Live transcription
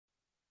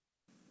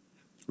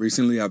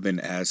Recently, I've been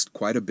asked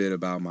quite a bit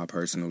about my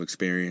personal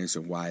experience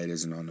and why it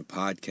isn't on the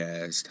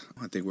podcast.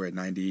 I think we're at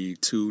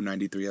 92,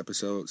 93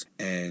 episodes,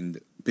 and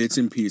bits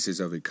and pieces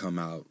of it come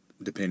out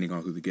depending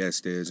on who the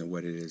guest is and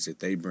what it is that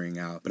they bring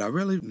out. But I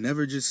really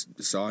never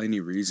just saw any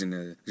reason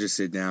to just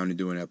sit down and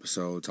do an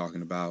episode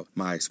talking about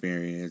my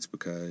experience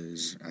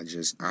because I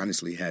just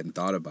honestly hadn't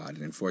thought about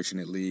it. And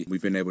fortunately,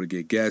 we've been able to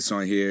get guests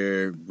on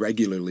here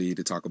regularly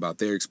to talk about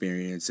their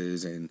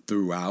experiences, and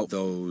throughout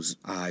those,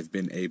 I've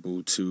been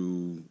able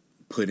to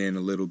put in a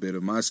little bit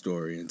of my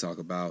story and talk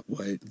about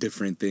what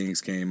different things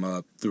came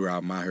up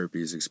throughout my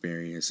herpes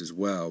experience as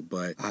well.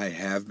 But I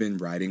have been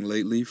writing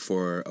lately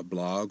for a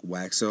blog,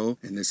 Waxo,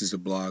 and this is a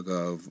blog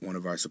of one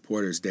of our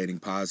supporters, Dating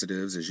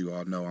Positives. As you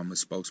all know, I'm a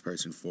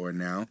spokesperson for it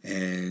now,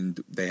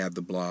 and they have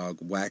the blog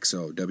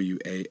Waxo,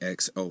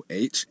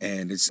 Waxoh,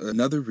 and it's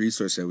another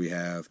resource that we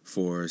have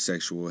for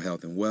sexual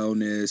health and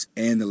wellness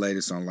and the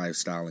latest on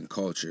lifestyle and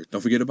culture.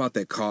 Don't forget about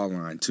that call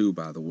line too,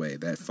 by the way.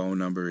 That phone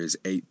number is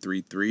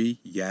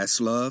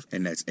 833-YES Love,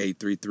 and that's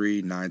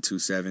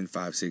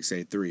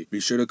 833-927-5683.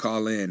 Be sure to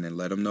call in and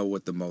let them know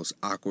what the most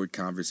awkward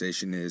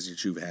conversation is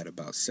that you've had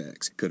about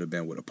sex. It could have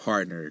been with a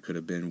partner, it could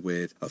have been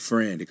with a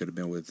friend, it could have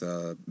been with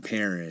a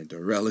parent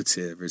or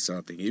relative or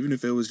something. Even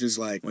if it was just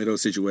like one of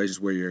those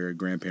situations where your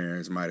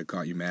grandparents might have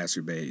caught you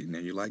masturbating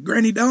and you're like,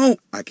 Granny, don't!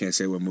 I can't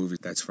say what movie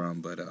that's from,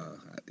 but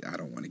I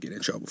don't want to get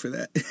in trouble for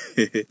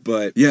that.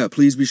 But yeah,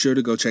 please be sure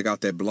to go check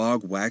out that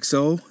blog,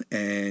 Waxo,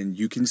 and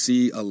you can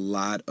see a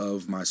lot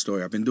of my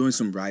story. I've been doing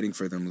some writing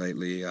for them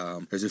lately.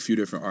 There's a few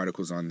different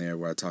articles on there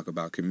where I talk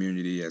about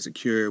community as a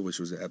cure, which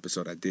was an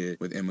episode I did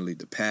with Emily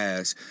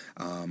DePass.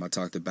 I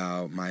talked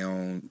about my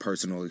own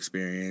personal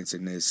experience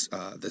in this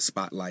the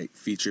Spotlight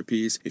feature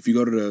piece. If you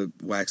go to the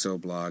Waxo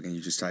blog and you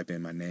just type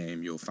in my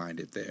name, you'll find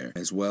it there,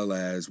 as well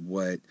as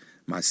what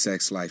my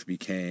sex life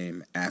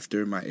became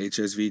after my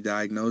HSV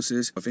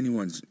diagnosis. If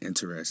anyone's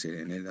interested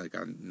in it, like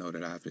I know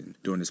that I've been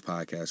doing this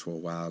podcast for a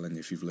while, and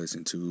if you've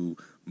listened to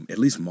at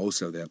least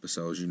most of the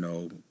episodes, you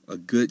know a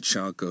good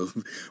chunk of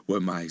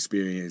what my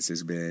experience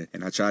has been.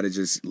 And I try to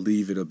just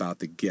leave it about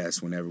the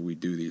guests whenever we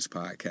do these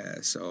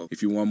podcasts. So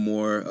if you want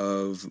more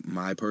of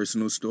my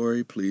personal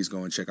story, please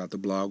go and check out the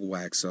blog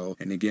Waxo.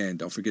 And again,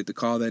 don't forget to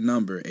call that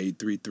number,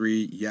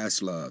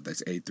 833-YES-LOVE.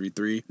 That's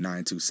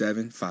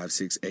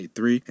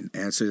 833-927-5683, and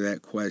answer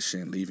that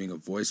question, leaving a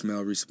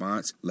voicemail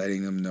response,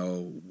 letting them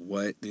know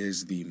what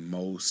is the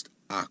most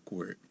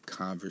awkward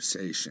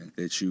conversation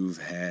that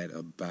you've had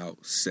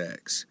about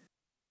sex.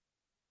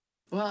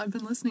 Well, I've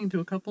been listening to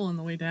a couple on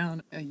the way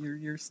down.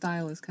 Your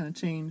style has kind of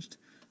changed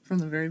from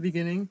the very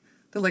beginning.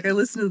 But like I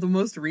listened to the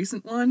most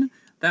recent one.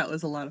 That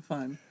was a lot of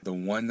fun. The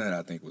one that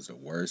I think was the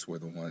worst were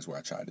the ones where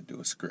I tried to do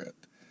a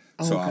script.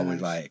 Oh, so gosh. I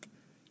would like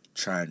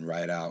try and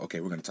write out,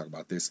 okay, we're going to talk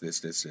about this, and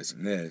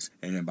this.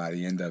 And then by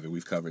the end of it,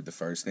 we've covered the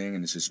first thing,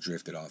 and it's just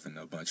drifted off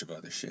into a bunch of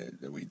other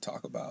shit that we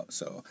talk about.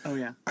 So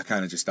I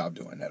kind of just stopped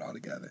doing that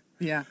altogether.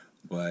 Yeah.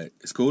 But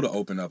it's cool to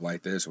open up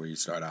like this, where you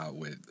start out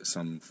with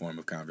some form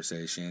of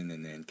conversation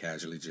and then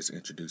casually just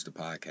introduce the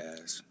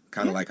podcast.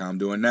 Kind of like how I'm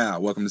doing now.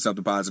 Welcome to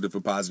Something Positive for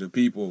Positive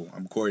People.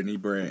 I'm Courtney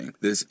Bring.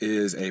 This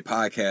is a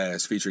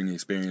podcast featuring the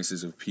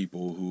experiences of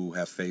people who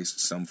have faced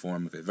some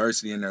form of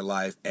adversity in their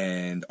life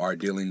and are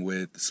dealing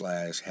with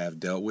 / have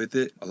dealt with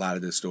it. A lot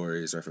of the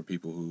stories are for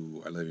people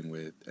who are living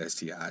with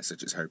STIs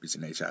such as herpes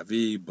and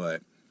HIV,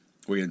 but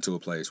we're getting to a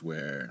place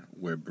where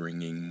we're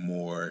bringing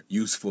more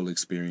useful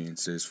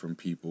experiences from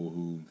people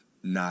who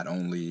not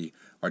only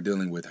are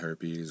dealing with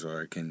herpes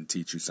or can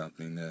teach you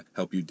something to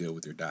help you deal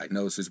with your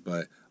diagnosis,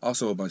 but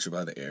also a bunch of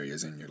other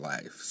areas in your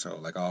life. So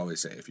like I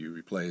always say, if you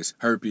replace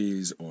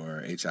herpes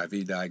or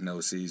HIV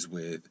diagnoses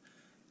with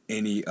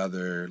any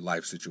other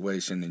life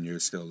situation, then you're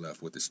still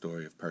left with the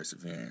story of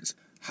perseverance.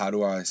 How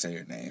do I say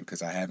your name?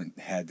 Because I haven't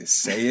had to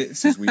say it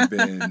since we've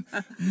been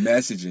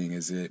messaging.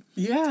 Is it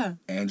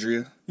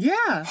Andrea?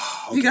 Yeah.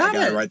 Okay, you got I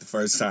got it right the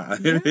first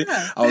time.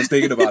 Yeah. I was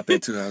thinking about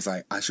that too. I was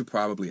like, I should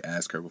probably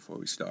ask her before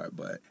we start,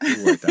 but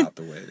it worked out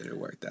the way that it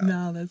worked out.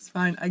 No, that's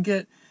fine. I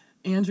get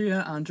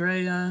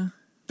Andrea.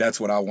 That's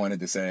what I wanted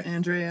to say.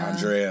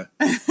 Andrea.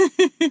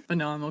 But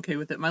no, I'm okay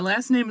with it. My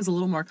last name is a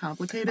little more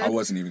complicated. I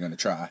wasn't even going to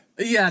try.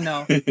 Yeah,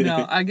 no.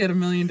 I get a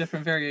million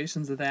different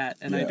variations of that,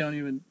 and I don't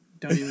even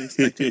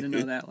expect you to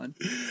know that one.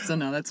 So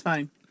no, that's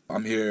fine.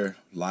 I'm here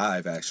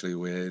live actually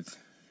with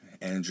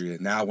Andrea.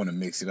 Now I want to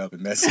mix it up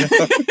and mess it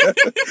up.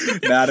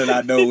 Now that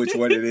I know which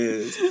one it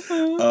is.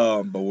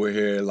 But we're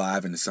here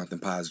live in the Something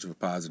Positive for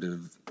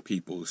Positive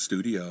People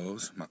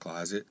studios, my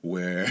closet,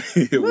 where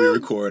we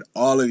record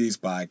all of these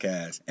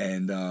podcasts.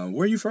 And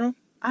where are you from?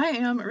 I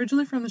am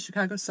originally from the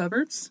Chicago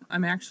suburbs.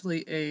 I'm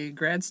actually a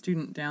grad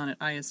student down at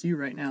ISU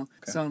right now,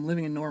 so I'm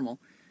living in Normal.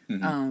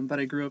 Mm-hmm. But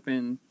I grew up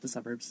in the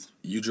suburbs.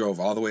 You drove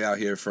all the way out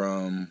here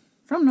from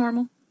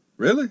Normal.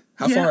 Really?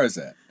 How far is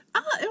that?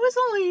 It was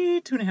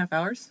only 2.5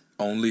 hours.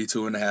 Only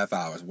 2.5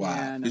 hours. Wow.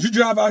 Yeah, no. Did you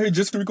drive out here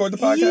just to record the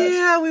podcast?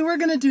 Yeah, we were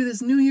going to do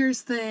this New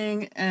Year's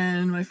thing,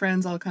 and my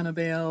friends all kind of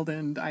bailed,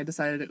 and I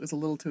decided it was a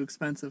little too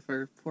expensive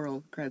for poor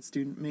old grad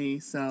student me,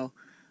 so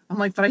I'm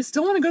like, but I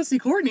still want to go see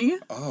Courtney.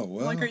 Oh,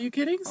 well. Like, are you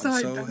kidding?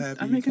 I'm so happy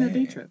I'm making a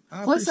day trip.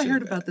 Plus, I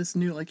heard that. about this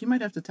new, like, you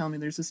might have to tell me,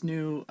 there's this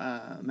new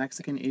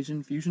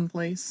Mexican-Asian fusion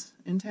place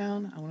in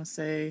town. I want to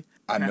say...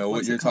 I know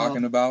what you're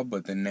talking about,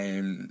 but the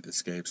name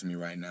escapes me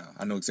right now.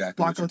 I know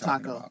exactly what you're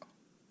talking about.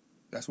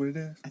 That's what it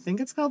is? I think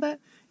it's called that.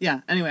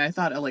 Yeah. Anyway, I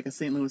thought like a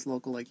St. Louis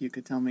local like you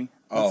could tell me.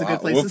 It's a good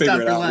place to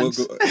stop for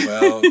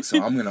lunch.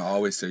 So I'm going to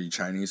always tell you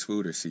Chinese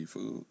food or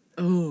seafood.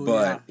 Oh,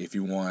 But if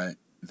you want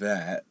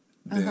that,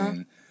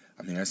 then,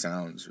 I mean, that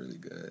sounds really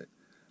good.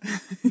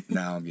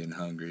 Now I'm getting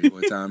hungry.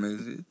 What time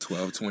is it?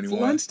 12:21. It's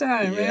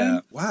lunchtime,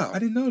 man. Wow, I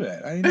didn't know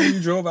that. I didn't know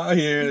you drove out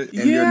here and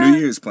your New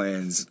Year's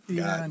plans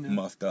got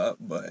muffed up.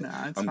 But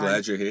I'm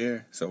glad you're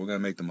here. So we're going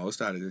to make the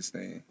most out of this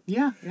thing.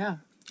 Yeah.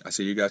 I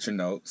see you got your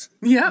notes.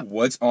 Yeah.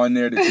 What's on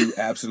there that you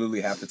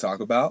absolutely have to talk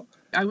about?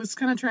 I was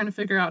kind of trying to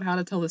figure out how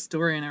to tell the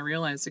story, and I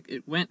realized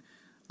it went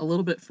a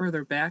little bit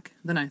further back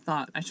than I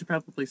thought. I should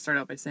probably start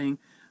out by saying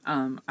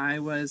I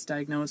was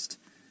diagnosed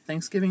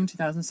Thanksgiving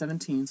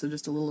 2017, so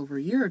just a little over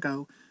a year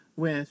ago,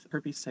 with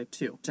herpes type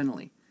 2,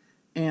 generally.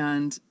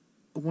 And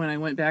when I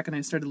went back and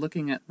I started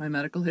looking at my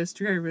medical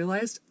history, I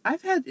realized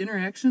I've had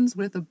interactions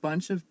with a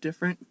bunch of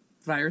different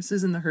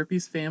viruses in the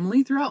herpes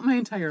family throughout my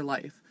entire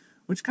life,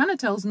 which kind of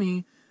tells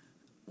me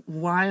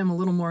why I'm a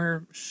little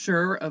more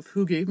sure of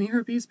who gave me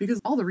herpes, because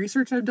all the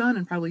research I've done,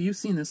 and probably you've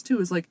seen this too,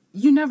 is like,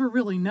 you never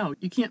really know.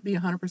 You can't be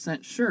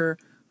 100% sure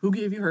who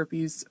gave you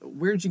herpes,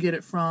 where'd you get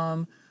it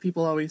from.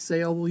 People always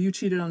say, oh, well, you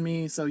cheated on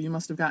me, so you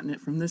must have gotten it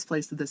from this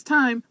place at this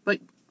time, but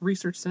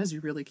research says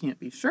you really can't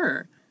be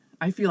sure.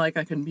 I feel like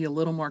I can be a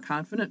little more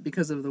confident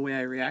because of the way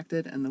I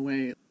reacted and the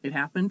way it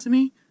happened to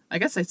me. I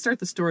guess I start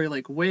the story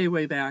like way,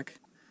 way back.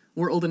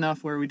 We're old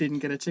enough where we didn't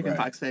get a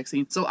chickenpox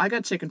vaccine. So I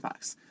got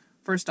chickenpox.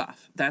 First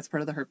off, that's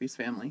part of the herpes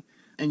family.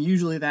 And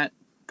usually that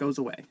goes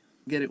away.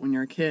 Get it when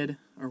you're a kid,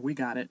 or we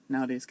got it.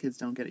 Nowadays kids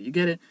don't get it. You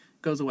get it,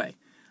 goes away.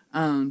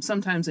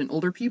 Sometimes in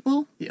older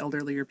people, the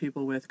elderly or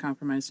people with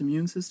compromised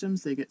immune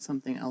systems, they get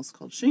something else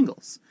called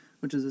shingles,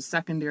 which is a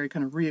secondary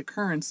kind of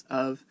reoccurrence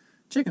of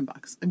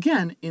chickenpox.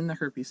 Again, in the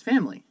herpes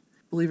family.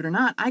 Believe it or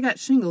not, I got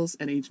shingles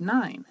at age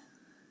 9.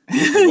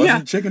 It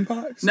wasn't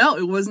chickenpox? No,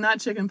 it was not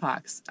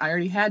chickenpox. I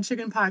already had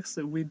chickenpox,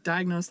 so we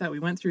diagnosed that. We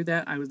went through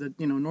that. I was a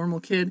normal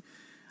kid.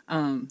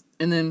 And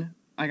then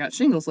I got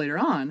shingles later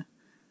on.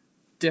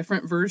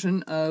 Different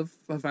version of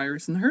a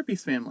virus in the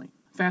herpes family.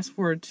 Fast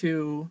forward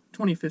to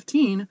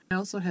 2015, I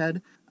also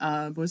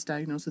was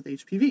diagnosed with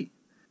HPV.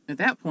 At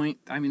that point,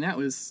 I mean, that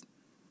was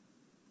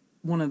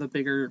one of the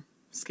bigger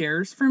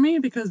scares for me,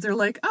 because they're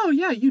like, oh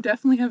yeah, you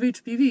definitely have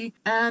HPV,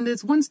 and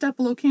it's one step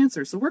below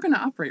cancer, so we're going to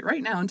operate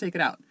right now and take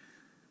it out.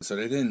 So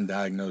they didn't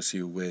diagnose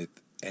you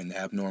with an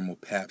abnormal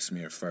pap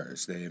smear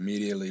first. They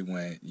immediately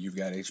went, you've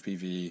got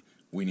HPV,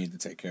 we need to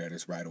take care of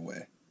this right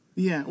away.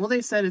 Yeah, well,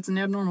 they said it's an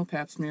abnormal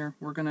pap smear.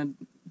 We're going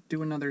to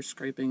do another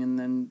scraping, and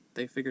then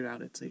they figured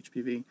out it's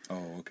HPV.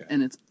 Oh, okay.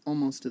 And it's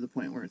almost to the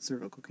point where it's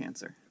cervical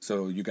cancer.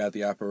 So you got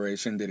the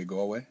operation. Did it go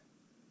away?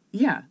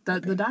 Yeah,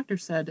 the doctor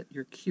said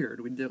you're cured.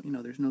 We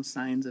don't, there's no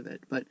signs of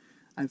it. But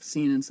I've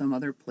seen in some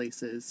other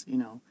places,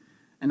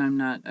 and I'm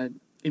not an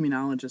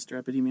immunologist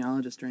or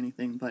epidemiologist or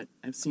anything, but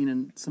I've seen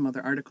in some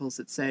other articles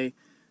that say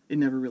it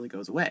never really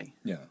goes away.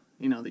 Yeah.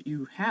 That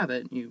you have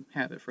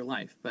it for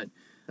life. But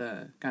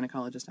the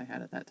gynecologist I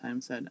had at that time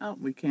said, oh,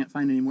 we can't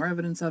find any more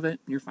evidence of it.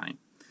 You're fine.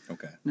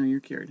 Okay. No, you're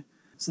cured.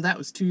 So that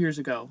was 2 years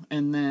ago.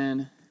 And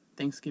then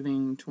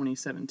Thanksgiving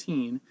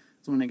 2017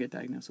 is when I get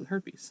diagnosed with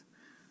herpes.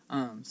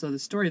 So the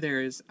story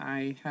there is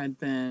I had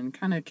been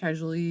kind of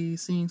casually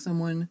seeing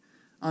someone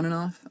on and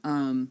off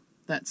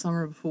that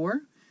summer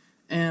before.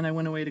 And I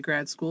went away to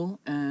grad school,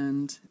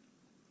 and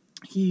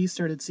he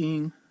started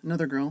seeing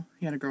another girl.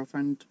 He had a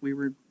girlfriend. We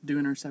were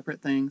doing our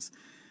separate things.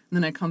 And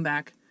then I come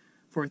back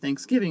for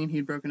Thanksgiving, and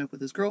he'd broken up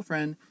with his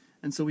girlfriend.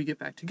 And so we get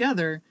back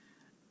together,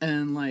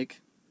 and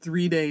like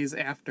 3 days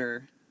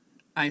after,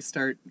 I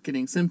start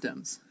getting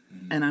symptoms.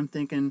 Mm-hmm. And I'm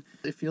thinking,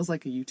 it feels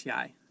like a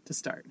UTI to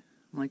start.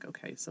 I'm like,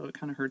 okay, so it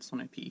kind of hurts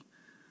when I pee.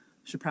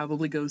 Should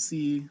probably go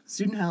see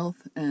student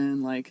health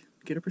and like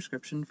get a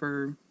prescription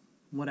for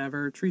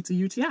whatever treats a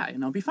UTI,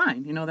 and I'll be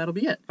fine. That'll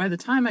be it. By the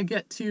time I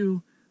get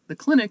to the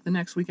clinic the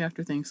next week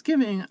after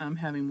Thanksgiving, I'm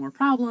having more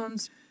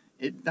problems.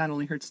 It not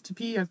only hurts to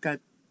pee, I've got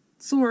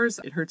sores.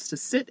 It hurts to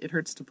sit. It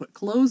hurts to put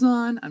clothes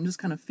on. I'm just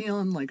kind of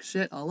feeling like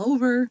shit all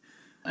over.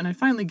 And I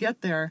finally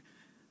get there,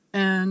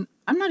 and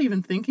I'm not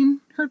even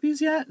thinking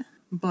herpes yet,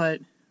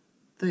 but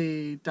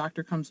the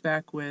doctor comes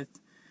back with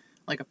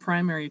like a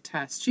primary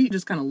test. She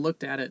just kind of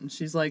looked at it, and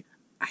she's like,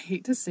 I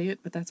hate to say it,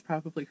 but that's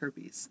probably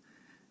herpes.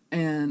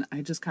 And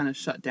I just kind of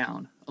shut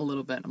down a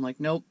little bit. I'm like,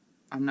 nope,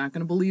 I'm not going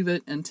to believe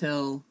it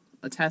until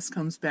a test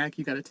comes back.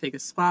 You got to take a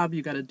swab.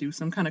 You got to do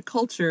some kind of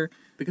culture,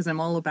 because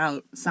I'm all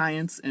about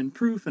science and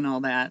proof and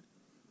all that.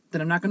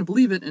 That I'm not going to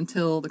believe it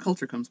until the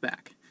culture comes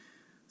back.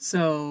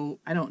 So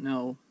I don't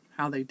know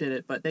how they did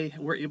it, but they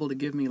were able to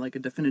give me like a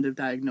definitive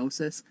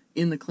diagnosis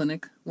in the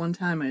clinic one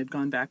time. I had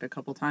gone back a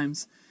couple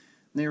times.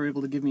 They were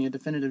able to give me a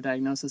definitive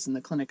diagnosis in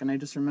the clinic, and I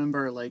just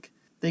remember like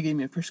they gave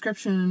me a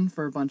prescription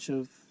for a bunch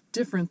of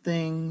different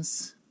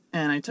things,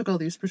 And I took all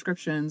these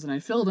prescriptions and I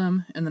filled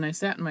them, and then I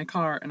sat in my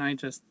car and I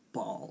just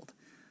bawled.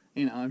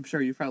 I'm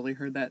sure you probably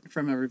heard that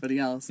from everybody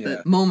else. Yeah.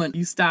 That moment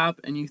you stop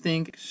and you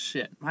think,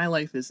 shit, my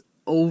life is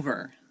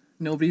over.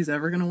 Nobody's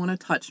ever going to want to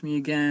touch me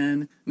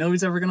again.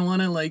 Nobody's ever going to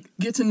want to,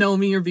 get to know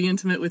me or be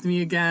intimate with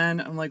me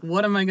again. I'm like,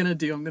 what am I going to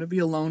do? I'm going to be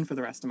alone for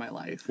the rest of my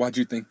life. Why'd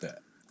you think that?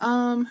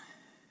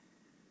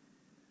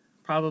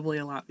 Probably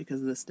a lot because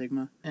of the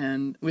stigma.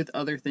 And with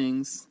other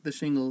things, the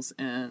shingles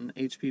and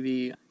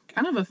HPV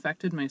kind of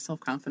affected my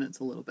self-confidence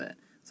a little bit.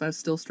 So I was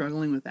still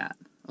struggling with that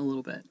a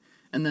little bit.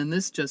 And then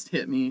this just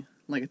hit me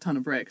like a ton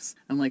of bricks.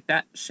 I'm like,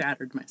 that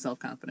shattered my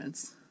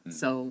self-confidence.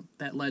 So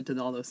that led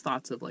to all those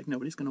thoughts of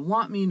nobody's going to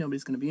want me,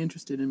 nobody's going to be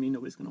interested in me,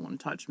 nobody's going to want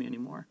to touch me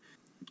anymore.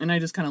 And I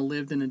just kind of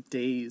lived in a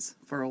daze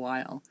for a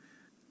while.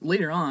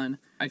 Later on,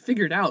 I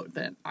figured out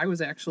that I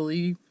was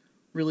actually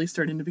really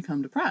starting to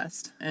become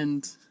depressed.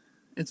 And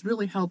it's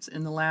really helped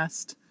in the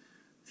last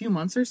few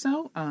months or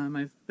so.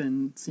 I've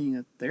been seeing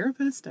a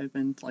therapist. I've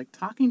been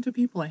talking to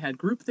people. I had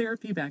group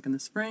therapy back in the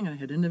spring. I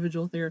had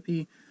individual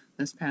therapy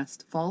this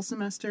past fall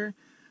semester.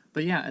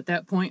 But yeah, at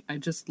that point, I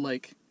just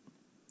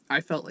I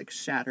felt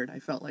shattered. I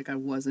felt like I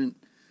wasn't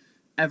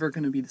ever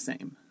going to be the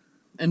same.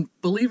 And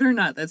believe it or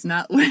not, that's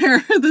not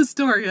where the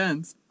story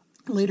ends.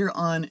 Later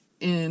on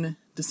in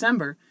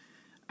December,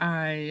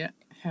 I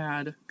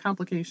had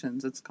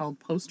complications. It's called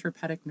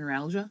post-herpetic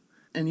neuralgia.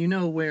 And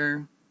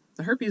where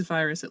the herpes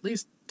virus, at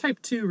least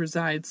type 2,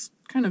 resides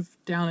kind of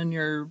down in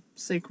your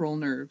sacral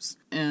nerves.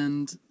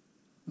 And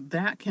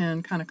that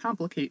can kind of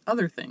complicate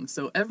other things.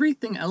 So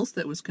everything else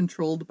that was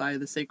controlled by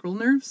the sacral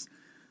nerves,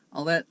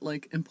 all that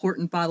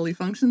important bodily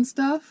function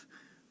stuff,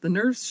 the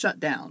nerves shut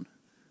down.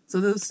 So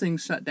those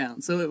things shut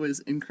down. So it was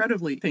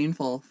incredibly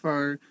painful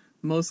for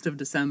most of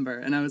December.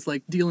 And I was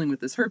dealing with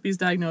this herpes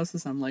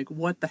diagnosis. I'm like,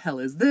 what the hell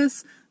is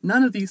this?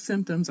 None of these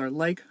symptoms are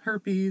like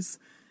herpes.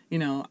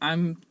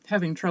 I'm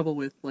having trouble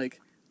with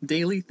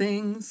daily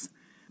things.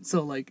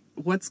 So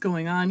what's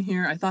going on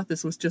here? I thought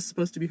this was just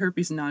supposed to be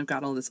herpes and now I've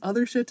got all this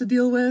other shit to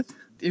deal with.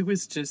 It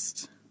was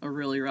just a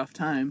really rough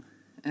time.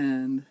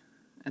 And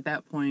at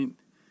that point,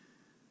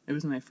 it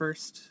was my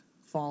first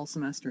fall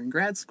semester in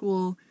grad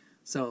school,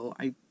 so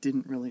I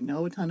didn't really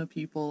know a ton of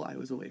people. I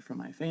was away from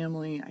my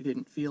family. I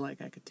didn't feel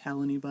like I could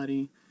tell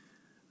anybody.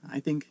 I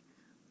think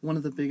one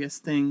of the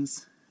biggest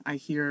things I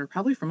hear,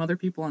 probably from other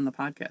people on the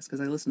podcast, because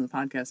I listen to the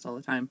podcast all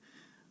the time,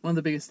 one of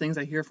the biggest things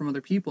I hear from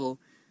other people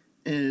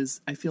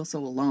is I feel so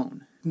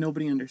alone.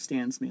 Nobody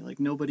understands me.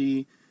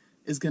 Nobody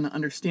is going to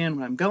understand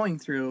what I'm going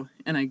through,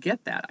 and I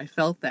get that. I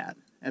felt that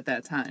at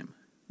that time.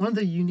 One of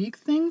the unique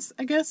things,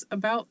 I guess,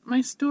 about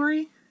my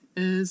story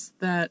is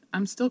that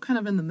I'm still kind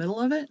of in the middle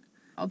of it.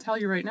 I'll tell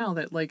you right now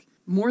that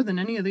more than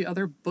any of the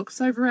other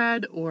books I've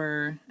read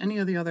or any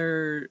of the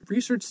other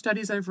research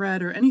studies I've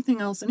read or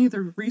anything else, any of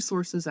the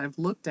resources I've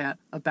looked at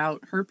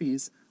about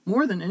herpes,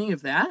 more than any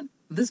of that,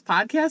 this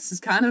podcast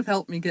has kind of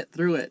helped me get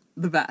through it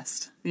the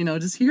best.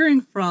 Just hearing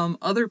from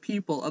other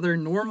people, other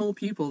normal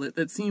people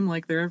that seem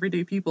like they're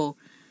everyday people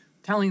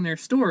telling their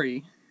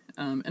story.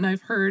 And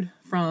I've heard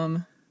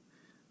from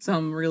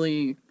some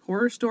really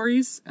horror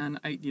stories, and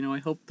I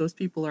hope those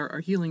people are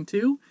healing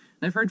too.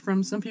 And I've heard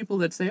from some people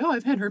that say, oh,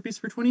 I've had herpes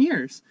for 20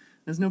 years.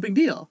 It's no big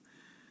deal.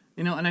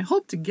 And I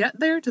hope to get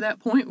there to that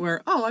point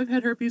where, oh, I've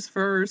had herpes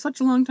for such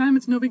a long time,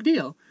 it's no big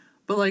deal.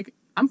 But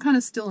I'm kind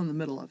of still in the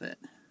middle of it.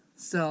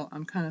 So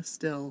I'm kind of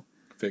still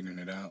figuring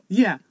it out.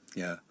 Yeah.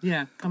 Yeah.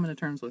 Yeah, coming to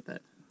terms with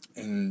it.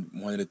 And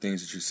one of the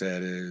things that you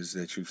said is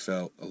that you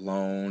felt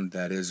alone.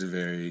 That is a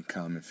very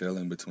common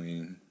feeling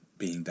between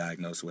being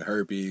diagnosed with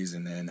herpes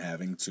and then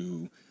having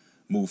to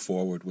move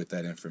forward with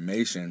that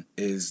information,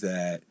 is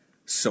that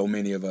so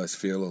many of us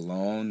feel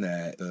alone,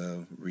 that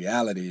the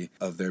reality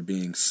of there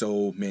being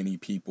so many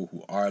people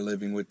who are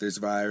living with this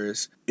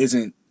virus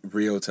isn't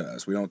real to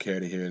us. We don't care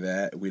to hear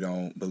that. We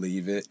don't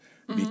believe it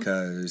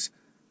because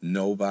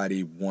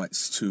nobody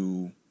wants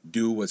to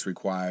do what's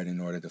required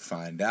in order to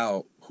find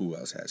out who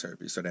else has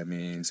herpes. So that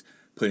means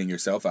putting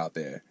yourself out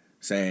there,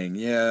 saying,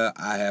 yeah,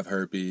 I have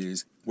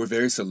herpes. We're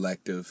very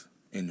selective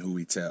in who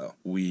we tell.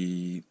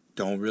 We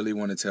don't really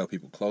want to tell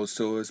people close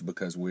to us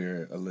because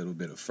we're a little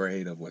bit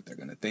afraid of what they're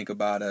going to think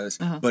about us.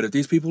 But if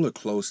these people are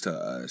close to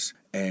us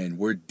and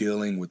we're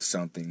dealing with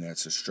something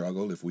that's a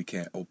struggle, if we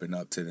can't open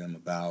up to them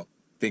about,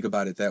 think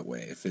about it that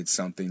way. If it's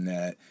something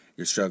that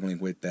you're struggling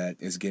with that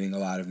is getting a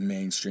lot of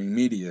mainstream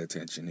media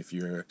attention, if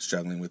you're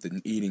struggling with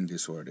an eating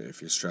disorder,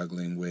 if you're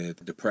struggling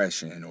with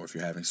depression, or if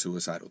you're having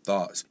suicidal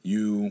thoughts,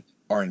 you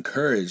are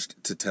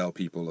encouraged to tell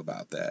people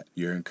about that.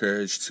 You're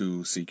encouraged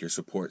to seek your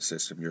support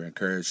system. You're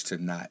encouraged to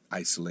not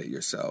isolate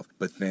yourself.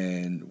 But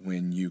then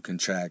when you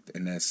contract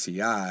an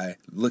STI,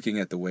 looking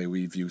at the way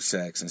we view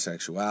sex and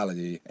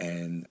sexuality,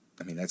 and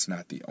I mean, that's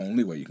not the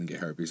only way you can get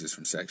herpes is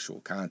from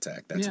sexual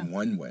contact. That's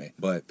one way.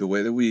 But the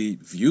way that we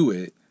view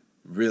it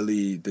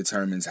really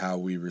determines how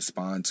we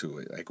respond to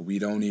it. Like, we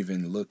don't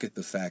even look at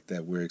the fact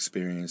that we're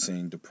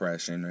experiencing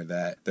depression or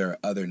that there are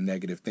other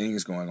negative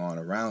things going on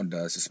around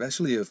us,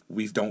 especially if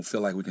we don't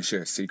feel like we can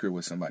share a secret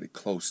with somebody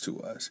close to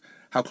us.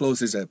 How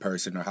close is that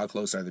person, or how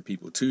close are the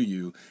people to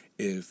you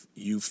if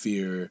you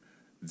fear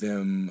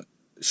them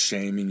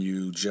shaming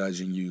you,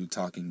 judging you,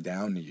 talking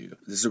down to you?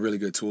 This is a really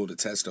good tool to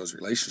test those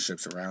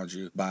relationships around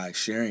you by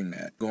sharing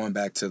that. Going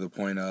back to the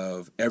point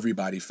of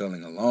everybody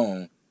feeling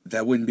alone,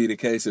 that wouldn't be the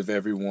case if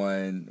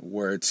everyone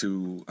were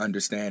to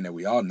understand that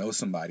we all know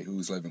somebody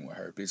who's living with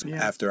herpes. Yeah.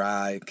 After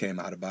I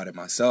came out about it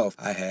myself,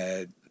 I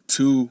had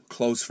 2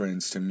 close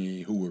friends to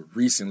me who were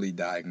recently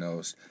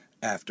diagnosed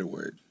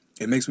afterward.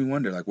 It makes me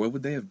wonder, like, what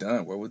would they have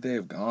done? Where would they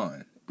have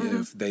gone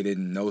if they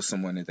didn't know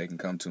someone that they can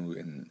come to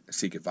and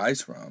seek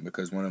advice from?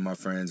 Because one of my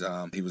friends,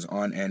 he was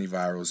on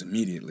antivirals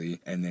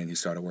immediately, and then he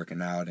started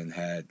working out and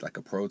had like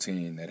a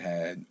protein that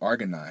had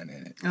arginine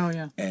in it. Oh,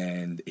 yeah.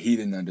 And he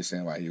didn't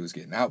understand why he was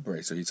getting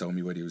outbreaks, so he told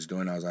me what he was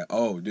doing. I was like,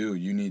 oh, dude,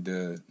 you need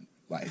to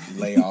like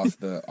lay off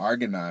the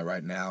arginine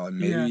right now, and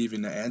maybe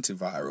even the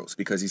antivirals,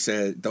 because he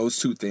said those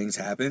 2 things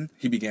happened.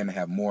 He began to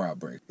have more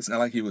outbreaks. It's not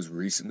like he was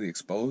recently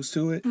exposed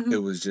to it.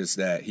 It was just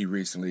that he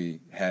recently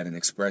had an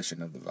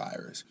expression of the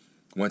virus.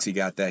 Once he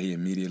got that, he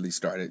immediately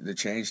started to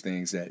change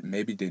things that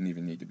maybe didn't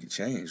even need to be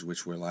changed,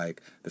 which were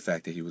like the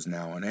fact that he was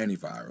now on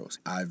antivirals.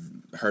 I've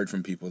heard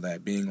from people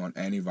that being on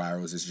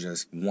antivirals is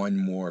just one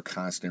more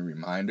constant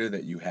reminder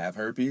that you have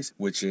herpes,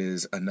 which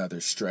is another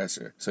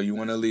stressor. So you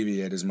want to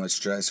alleviate as much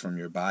stress from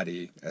your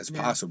body as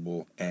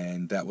possible.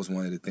 And that was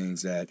one of the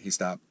things that he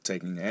stopped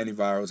taking the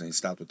antivirals, and he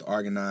stopped with the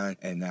arginine,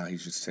 and now he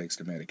just takes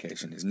the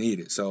medication as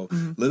needed. So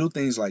little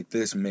things like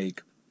this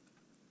make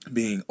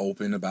being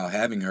open about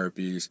having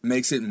herpes,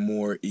 makes it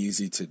more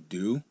easy to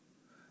do.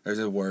 There's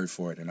a word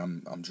for it, and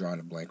I'm drawing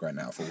a blank right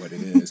now for what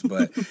it is,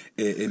 but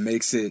it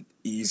makes it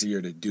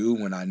easier to do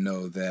when I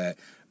know that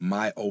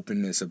my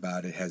openness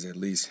about it has at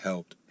least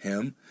helped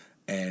him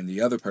and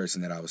the other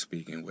person that I was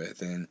speaking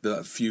with, and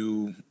the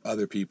few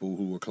other people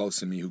who were close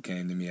to me who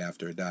came to me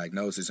after a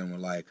diagnosis and were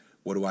like,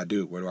 what do I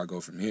do? Where do I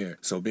go from here?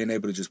 So being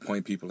able to just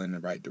point people in the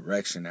right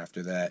direction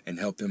after that and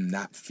help them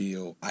not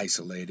feel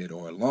isolated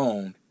or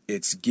alone,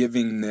 it's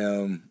giving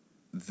them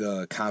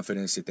the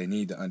confidence that they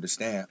need to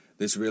understand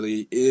this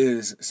really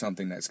is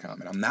something that's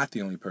common. I'm not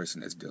the only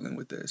person that's dealing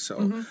with this.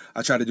 So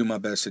I try to do my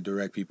best to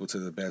direct people to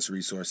the best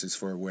resources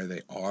for where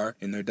they are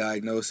in their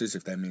diagnosis,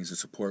 if that means a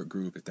support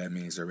group, if that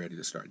means they're ready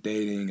to start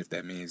dating, if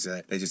that means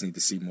that they just need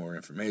to see more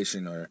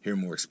information or hear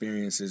more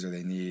experiences, or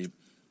they need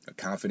a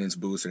confidence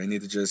boost, or they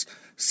need to just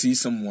see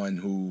someone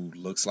who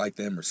looks like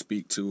them or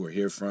speak to or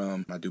hear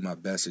from. I do my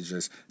best to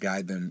just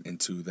guide them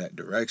into that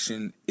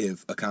direction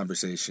if a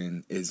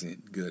conversation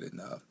isn't good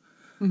enough.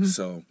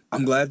 So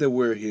I'm glad that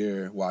we're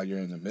here while you're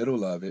in the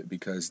middle of it,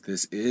 because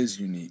this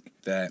is unique,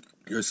 that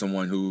you're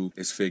someone who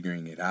is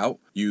figuring it out.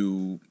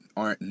 You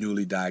aren't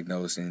newly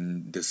diagnosed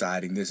and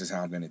deciding this is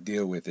how I'm going to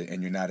deal with it,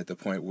 and you're not at the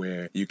point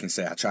where you can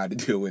say I tried to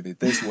deal with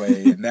it this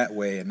way and that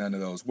way and none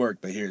of those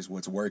worked, but here's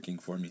what's working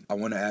for me. I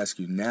want to ask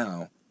you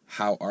now,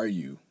 how are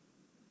you?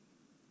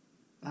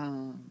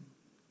 Well,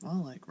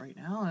 like right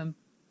now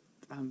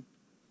I'm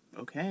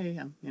okay.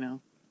 I'm,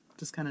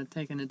 just kind of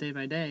taking it day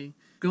by day.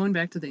 Going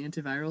back to the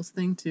antivirals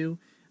thing too,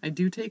 I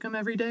do take them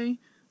every day,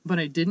 but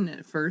I didn't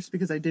at first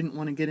because I didn't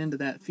want to get into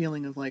that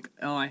feeling of like,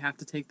 oh, I have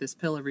to take this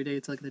pill every day.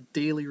 It's like the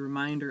daily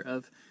reminder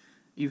of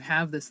you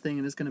have this thing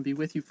and it's going to be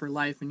with you for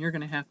life, and you're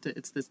going to have to,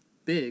 it's this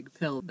big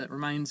pill that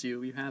reminds you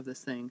have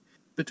this thing.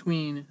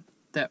 Between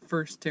that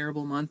first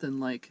terrible month and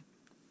like,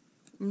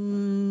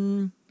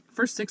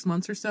 first 6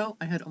 months or so,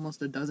 I had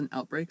almost a dozen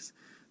outbreaks.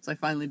 So I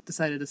finally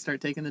decided to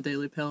start taking the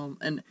daily pill,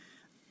 and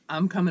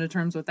I'm coming to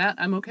terms with that.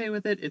 I'm okay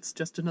with it. It's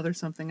just another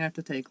something I have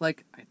to take.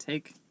 Like, I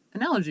take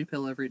an allergy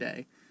pill every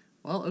day.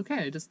 Well,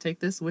 okay, I just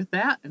take this with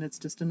that, and it's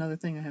just another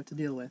thing I have to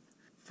deal with.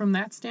 From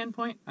that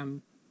standpoint,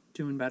 I'm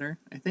doing better,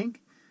 I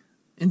think.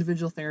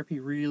 Individual therapy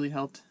really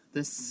helped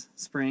this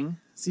spring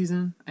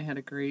season. I had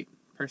a great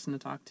person to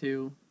talk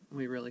to.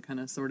 We really kind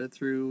of sorted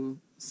through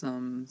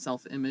some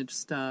self-image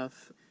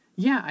stuff.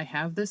 Yeah, I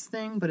have this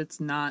thing, but it's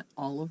not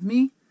all of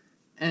me,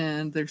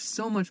 and there's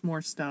so much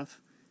more stuff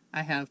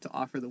I have to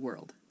offer the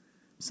world.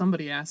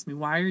 Somebody asked me,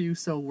 why are you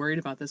so worried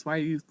about this? Why are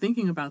you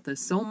thinking about this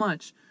so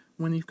much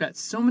when you've got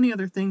so many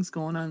other things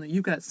going on, that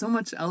you've got so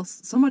much else,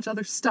 so much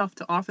other stuff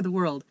to offer the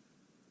world?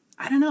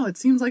 I don't know. It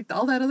seems like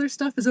all that other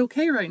stuff is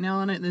okay right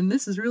now, and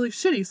this is really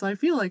shitty. So I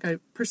feel like I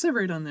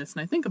perseverate on this,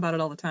 and I think about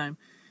it all the time.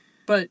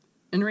 But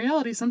in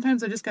reality,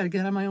 sometimes I just got to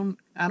get out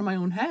of my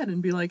own head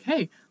and be like,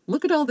 hey,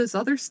 look at all this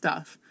other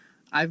stuff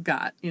I've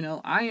got.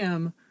 I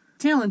am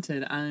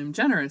talented. I'm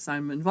generous.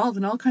 I'm involved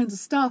in all kinds of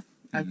stuff.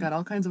 I've got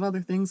all kinds of other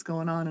things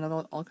going on, and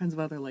all kinds of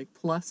other like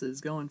pluses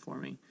going for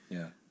me.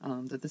 Yeah.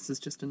 That this is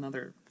just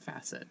another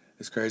facet.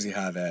 It's crazy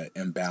how that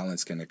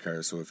imbalance can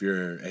occur. So if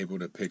you're able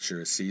to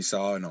picture a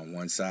seesaw, and on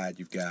one side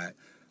you've got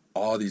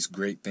all these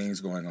great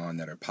things going on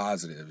that are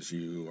positives.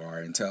 You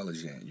are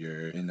intelligent.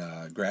 You're in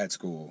grad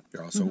school.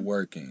 You're also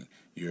working.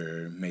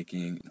 you're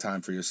making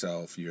time for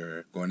yourself,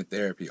 you're going to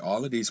therapy,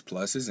 all of these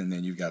pluses, and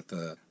then you got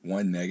the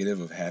one negative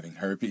of having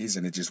herpes,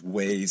 and it just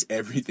weighs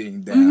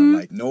everything down.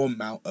 Like, no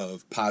amount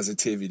of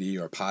positivity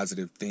or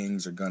positive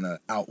things are gonna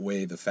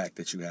outweigh the fact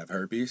that you have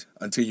herpes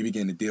until you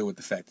begin to deal with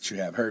the fact that you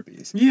have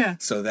herpes. Yeah.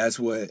 So that's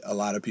what a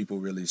lot of people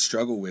really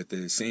struggle with,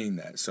 is seeing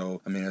that.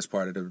 So, I mean, that's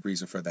part of the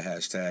reason for the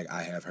hashtag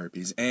I have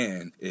herpes,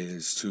 and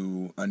is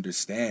to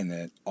understand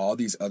that all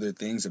these other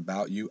things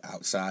about you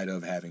outside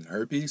of having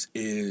herpes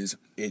is,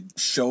 it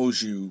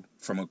shows you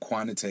from a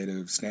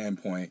quantitative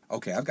standpoint,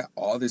 okay, I've got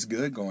all this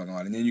good going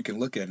on. And then you can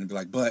look at it and be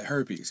like, but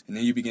herpes. And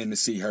then you begin to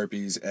see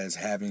herpes as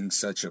having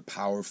such a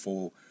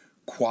powerful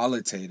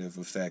qualitative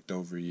effect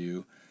over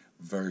you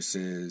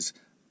versus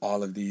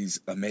all of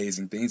these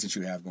amazing things that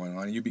you have going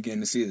on. And you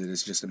begin to see that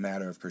it's just a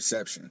matter of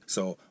perception.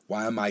 So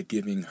why am I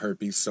giving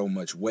herpes so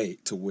much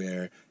weight to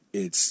where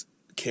it's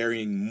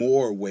carrying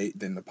more weight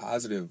than the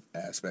positive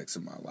aspects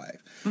of my life?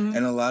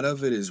 And a lot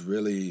of it is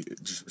really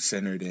just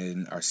centered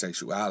in our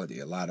sexuality.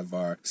 A lot of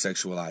our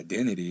sexual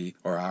identity,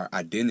 or our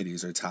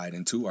identities, are tied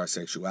into our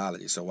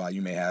sexuality. So while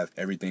you may have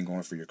everything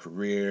going for your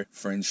career,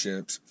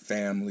 friendships,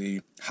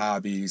 family,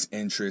 hobbies,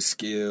 interests,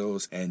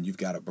 skills, and you've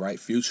got a bright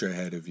future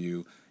ahead of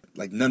you,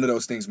 like, none of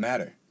those things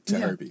matter to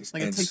herpes.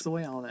 Like, it takes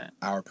away all that.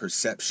 Our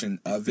perception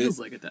of it feels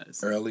like it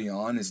does early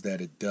on is that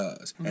it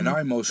does. And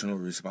our emotional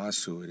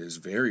response to it is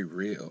very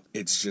real.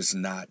 It's just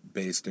not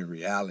based in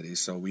reality.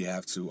 So we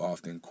have to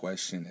often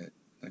question it.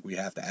 Like, we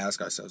have to ask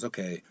ourselves,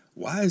 okay,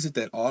 why is it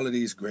that all of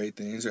these great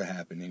things are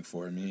happening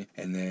for me,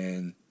 and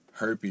then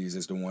herpes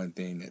is the one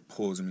thing that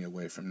pulls me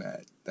away from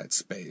that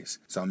space?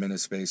 So I'm in a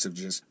space of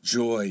just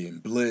joy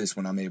and bliss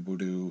when I'm able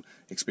to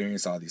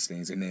experience all these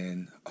things. And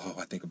then,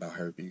 I think about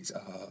herpes.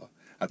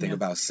 I think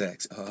about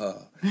sex.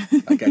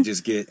 Like, I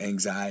just get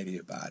anxiety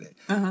about it.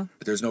 But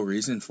there's no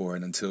reason for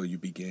it until you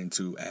begin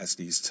to ask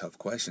these tough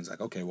questions.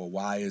 Like, okay, well,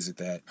 why is it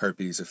that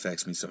herpes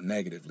affects me so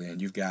negatively?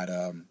 And you've got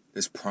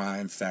this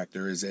prime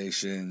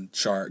factorization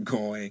chart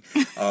going,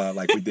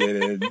 like we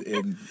did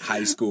in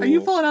high school. Are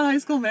you pulling out high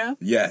school math?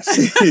 Yes.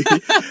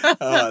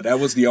 That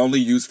was the only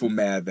useful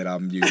math that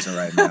I'm using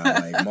right now.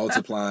 Like,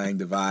 multiplying,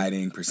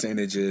 dividing,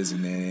 percentages,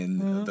 and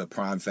then the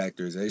prime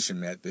factorization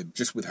method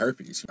just with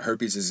herpes.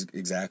 Herpes is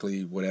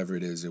exactly whatever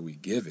it is that we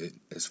give it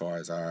as far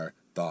as our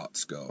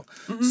thoughts go.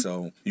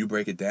 So you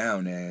break it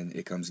down, and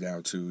it comes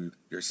down to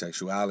your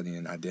sexuality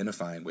and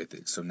identifying with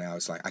it. So now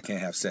it's like, I can't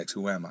have sex.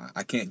 Who am I?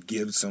 I can't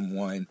give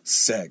someone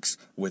sex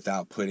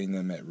without putting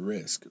them at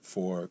risk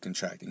for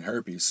contracting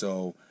herpes.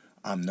 So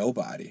I'm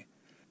nobody.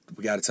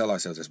 We got to tell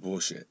ourselves that's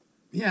bullshit.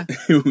 Yeah.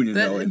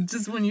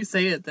 Just when you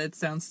say it, that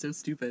sounds so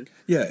stupid.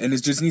 Yeah, and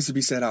it just needs to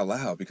be said out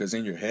loud, because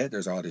in your head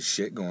there's all this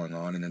shit going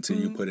on, and until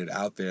you put it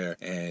out there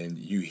and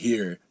you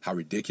hear how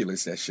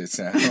ridiculous that shit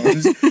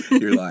sounds,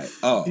 you're like,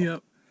 oh.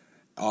 Yep.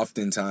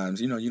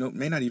 Oftentimes, you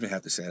may not even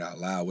have to say it out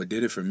loud. What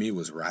did it for me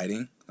was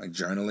writing, like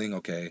journaling.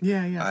 Okay,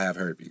 I have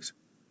herpes.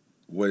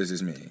 What does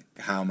this mean?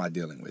 How am I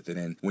dealing with it?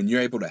 And when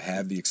you're able to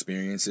have the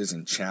experiences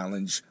and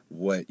challenge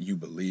what you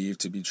believe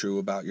to be true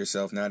about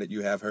yourself now that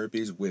you have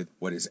herpes with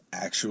what is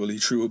actually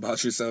true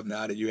about yourself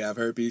now that you have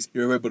herpes,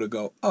 you're able to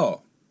go,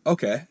 oh,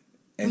 okay,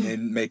 and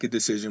then make a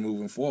decision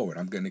moving forward.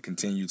 I'm going to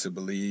continue to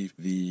believe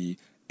the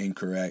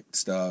incorrect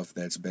stuff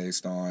that's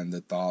based on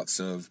the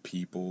thoughts of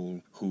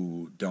people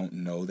who don't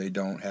know they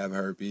don't have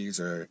herpes,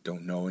 or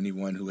don't know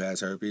anyone who has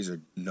herpes, or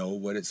know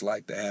what it's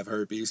like to have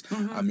herpes.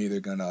 I'm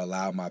either going to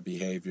allow my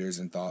behaviors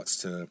and thoughts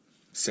to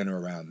center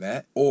around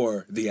that,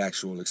 or the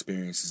actual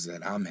experiences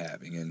that I'm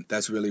having. And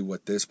that's really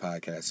what this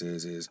podcast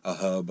is a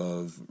hub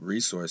of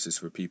resources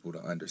for people to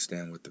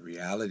understand what the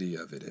reality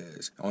of it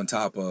is, on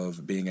top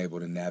of being able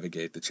to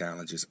navigate the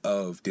challenges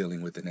of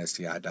dealing with an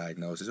STI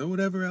diagnosis or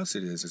whatever else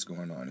it is that's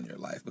going on in your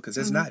life, because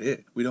that's not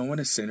it. We don't want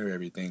to center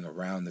everything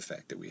around the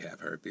fact that we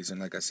have herpes.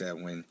 And like I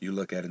said, when you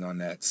look at it on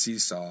that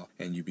seesaw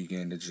and you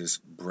begin to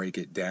just break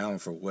it down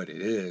for what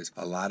it is,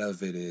 a lot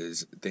of it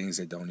is things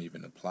that don't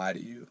even apply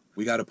to you.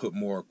 We got to put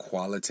more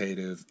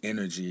qualitative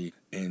energy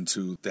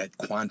into that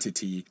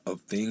quantity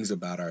of things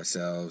about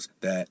ourselves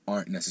that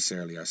aren't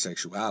necessarily our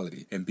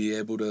sexuality, and be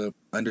able to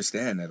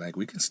understand that, like,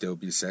 we can still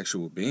be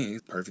sexual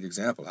beings. Perfect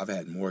example. I've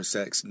had more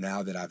sex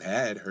now that I've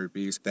had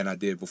herpes than I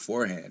did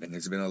beforehand, and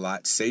it's been a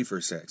lot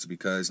safer sex,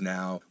 because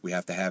now we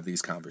have to have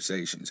these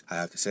conversations. I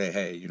have to say,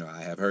 hey,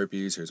 I have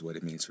herpes. Here's what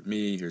it means for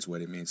me. Here's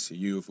what it means to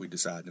you if we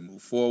decide to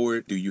move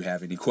forward. Do you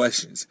have any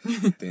questions?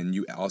 Then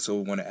you also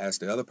want to ask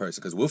the other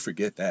person, because we'll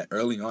forget that.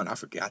 Early on, I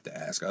forgot to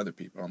ask other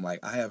people. I'm like,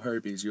 I have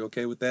herpes. You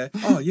okay with that?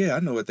 Oh, yeah, I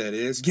know what that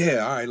is. Yeah,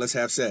 all right, let's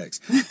have sex.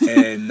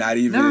 And not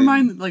even... Never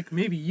mind, like,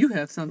 maybe you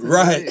have something.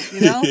 Right.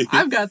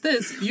 I've got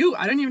this.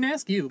 I didn't even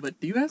ask you, but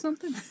do you have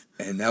something?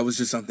 And that was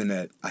just something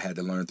that I had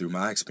to learn through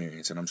my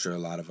experience, and I'm sure a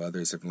lot of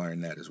others have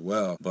learned that as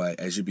well. But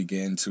as you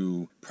begin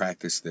to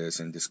practice this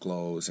and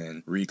disclose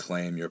and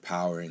reclaim your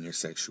power and your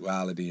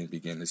sexuality, and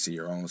begin to see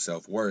your own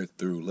self-worth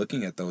through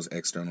looking at those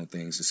external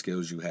things, the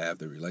skills you have,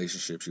 the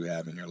relationships you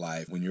have in your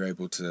life, when you're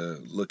able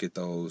to look at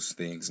those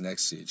things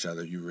next to each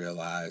other, you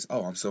realize,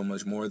 oh, I'm so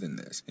much more than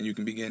this. And you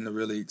can begin to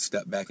really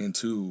step back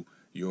into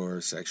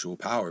your sexual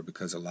power,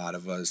 because a lot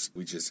of us,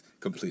 we just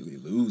completely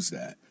lose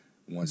that.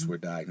 Once we're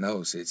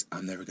diagnosed, it's,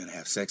 I'm never going to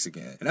have sex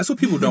again. And that's what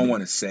people don't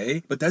want to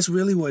say, but that's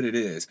really what it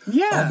is.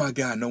 Yeah. Oh my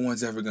God, no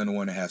one's ever going to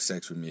want to have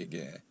sex with me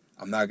again.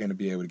 I'm not going to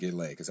be able to get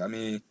laid. Because, I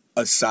mean,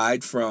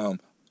 aside from,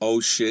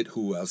 oh shit,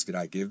 who else did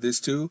I give this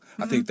to?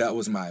 I think that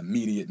was my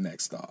immediate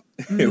next thought.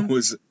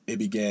 It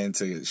began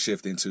to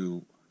shift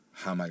into,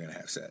 how am I going to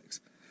have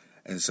sex?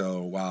 And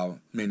so while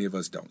many of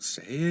us don't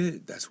say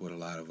it, that's what a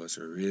lot of us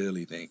are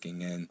really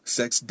thinking. And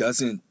sex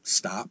doesn't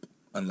stop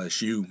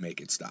unless you make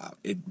it stop.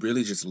 It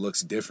really just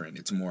looks different.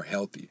 It's more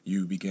healthy.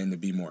 You begin to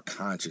be more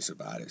conscious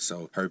about it.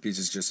 So herpes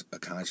is just a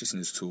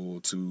consciousness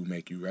tool to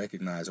make you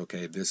recognize,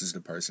 okay, this is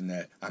the person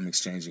that I'm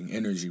exchanging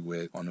energy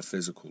with on a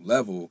physical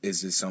level.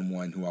 Is this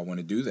someone who I want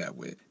to do that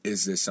with?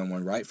 Is this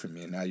someone right for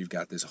me? And now you've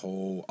got this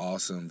whole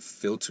awesome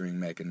filtering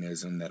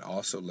mechanism that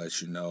also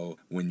lets you know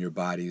when your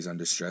body is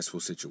under stressful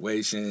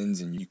situations,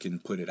 and you can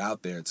put it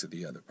out there to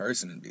the other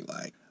person and be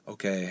like,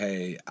 okay,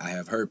 hey, I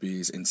have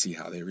herpes, and see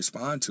how they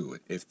respond to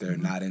it. If they're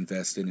not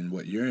invested in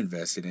what you're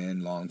invested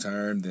in long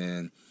term,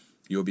 then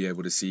you'll be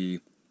able to see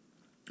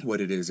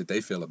what it is that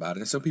they feel about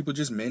it. And some people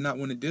just may not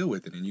want to deal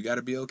with it, and you got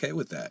to be okay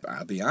with that.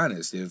 I'll be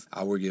honest, if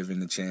I were given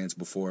the chance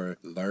before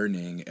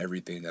learning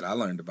everything that I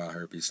learned about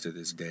herpes to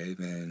this day,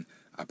 then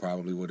I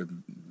probably would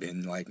have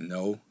been like,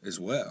 no, as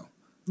well.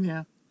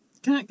 Yeah.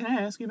 Can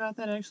I ask you about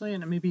that, actually?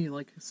 And maybe,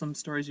 like, some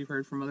stories you've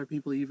heard from other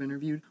people you've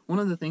interviewed. One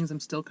of the things I'm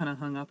still kind of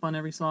hung up on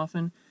every so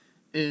often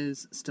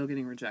is still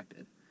getting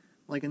rejected.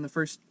 Like, in the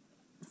first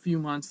few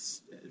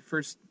months,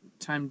 first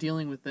time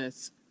dealing with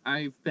this,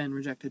 I've been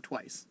rejected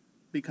twice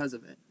because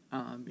of it.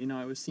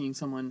 I was seeing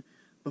someone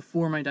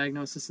before my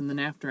diagnosis, and then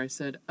after I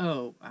said,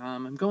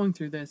 I'm going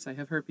through this, I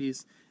have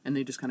herpes, and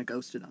they just kind of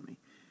ghosted on me.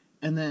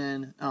 And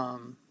then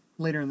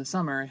later in the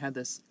summer, I had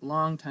this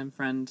longtime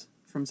friend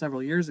from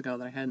several years ago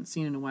that I hadn't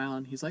seen in a while,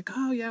 and he's like,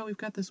 oh yeah, we've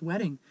got this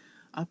wedding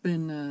up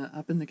in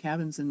the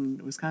cabins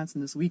in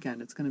Wisconsin this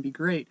weekend. It's going to be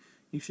great.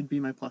 You should be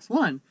my +1.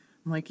 I'm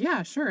like,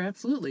 yeah, sure,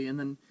 absolutely. And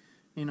then,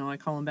 I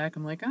call him back.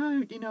 I'm like,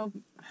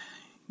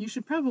 you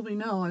should probably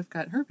know I've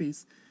got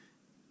herpes.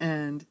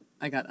 And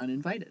I got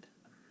uninvited.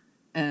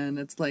 And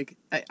it's like,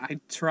 I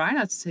try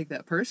not to take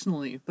that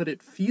personally, but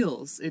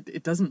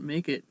it doesn't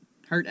make it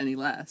hurt any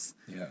less.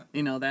 Yeah.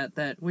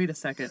 That wait a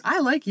second, I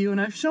like you,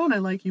 and I've shown I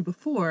like you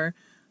before,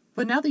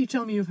 but now that you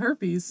tell me you have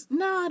herpes,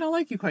 no, I don't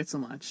like you quite so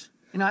much.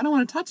 I don't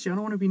want to touch you. I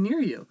don't want to be near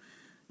you.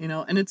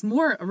 And it's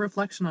more a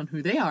reflection on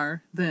who they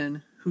are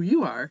than who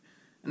you are.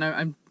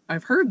 And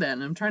I've heard that,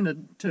 and I'm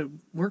trying to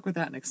work with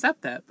that and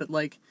accept that. But,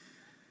 like,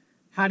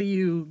 how do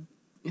you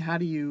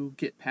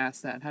get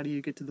past that? How do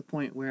you get to the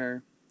point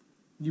where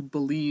you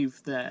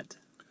believe that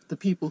the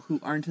people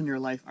who aren't in your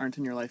life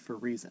for a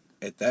reason?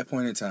 At that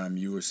point in time,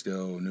 you were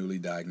still newly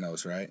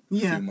diagnosed, right?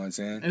 Yeah. A few months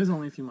in? It was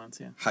only a few months,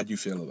 yeah. How'd you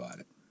feel about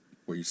it?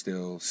 Were you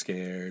still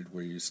scared?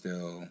 Were you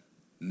still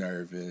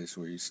nervous?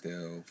 Were you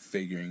still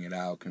figuring it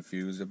out,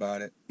 confused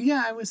about it?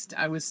 Yeah,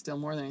 I was still,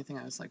 more than anything,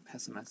 I was like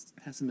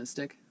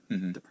pessimistic,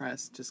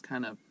 depressed, just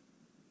kind of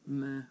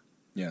meh.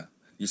 Yeah.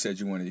 You said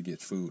you wanted to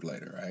get food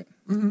later, right?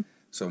 Mm-hmm.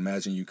 So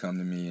imagine you come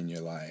to me and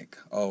you're like,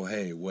 oh,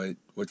 hey, what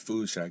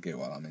food should I get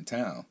while I'm in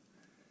town?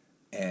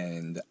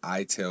 And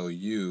I tell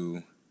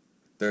you,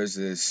 there's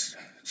this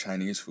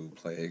Chinese food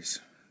place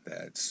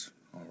that's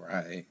all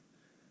right.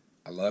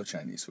 I love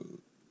Chinese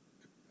food.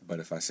 But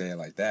if I say it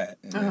like that,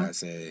 and then I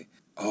say,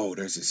 oh,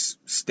 there's this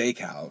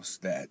steakhouse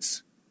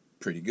that's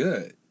pretty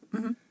good.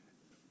 Mm-hmm.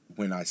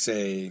 When I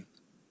say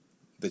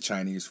the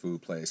Chinese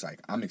food place, like,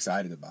 I'm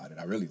excited about it.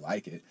 I really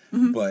like it.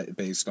 Mm-hmm. But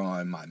based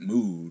on my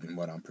mood and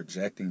what I'm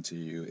projecting to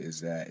you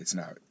is that it's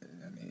not,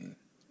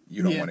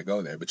 you don't want to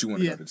go there, but you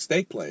want to go to the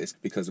steak place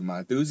because of my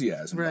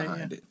enthusiasm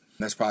behind it. And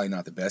that's probably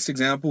not the best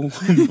example,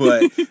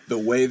 but the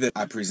way that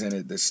I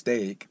presented the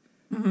steak,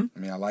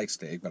 I like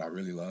steak, but I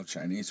really love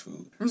Chinese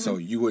food. Mm-hmm. So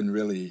you wouldn't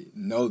really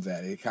know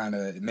that. It kind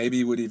of, maybe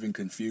it would even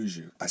confuse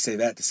you. I say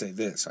that to say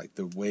this, like,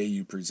 the way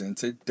you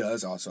present it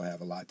does also have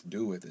a lot to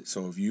do with it.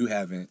 So if you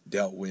haven't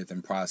dealt with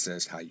and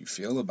processed how you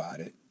feel about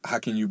it, how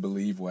can you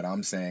believe what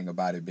I'm saying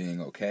about it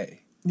being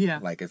okay? Yeah.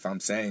 Like, if I'm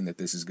saying that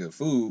this is good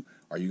food,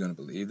 are you going to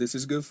believe this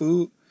is good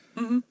food?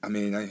 Mm-hmm.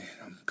 I'm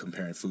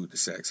comparing food to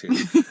sex here.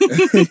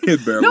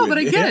 No, but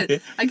I get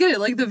it.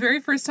 Like, the very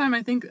first time,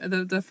 I think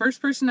the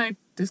first person I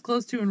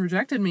disclosed to and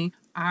rejected me,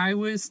 I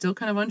was still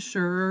kind of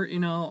unsure.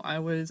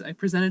 I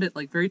presented it,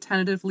 like, very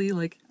tentatively,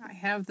 like, I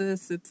have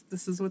this.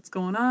 This is what's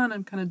going on.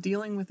 I'm kind of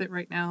dealing with it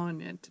right now,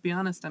 and to be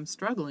honest, I'm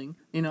struggling.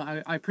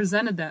 I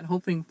presented that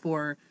hoping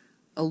for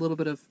a little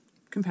bit of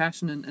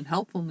compassion and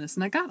helpfulness,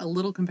 and I got a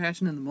little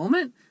compassion in the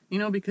moment,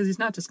 because he's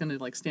not just going to,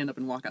 like, stand up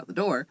and walk out the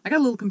door. I got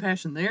a little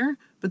compassion there,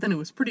 but then it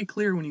was pretty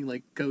clear when he,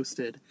 like,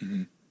 ghosted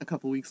a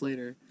couple weeks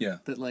later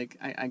that, like,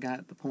 I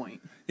got the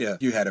point. Yeah,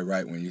 you had it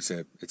right when you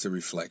said it's a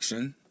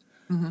reflection.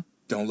 Mm-hmm.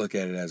 Don't look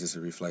at it as it's a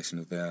reflection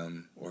of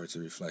them or it's a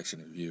reflection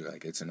of you.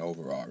 Like, it's an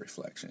overall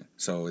reflection.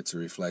 So it's a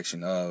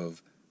reflection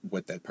of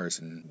what that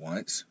person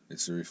wants.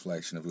 It's a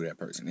reflection of who that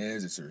person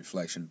is. It's a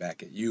reflection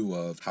back at you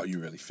of how you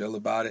really feel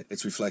about it.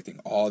 It's reflecting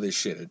all this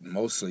shit.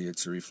 Mostly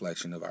it's a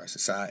reflection of our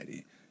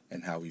society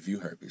and how we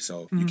view herpes.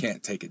 So you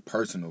can't take it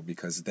personal,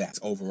 because that's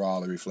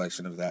overall a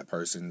reflection of that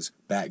person's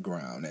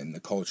background and the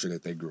culture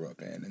that they grew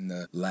up in, and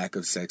the lack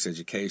of sex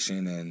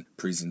education and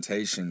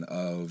presentation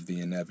of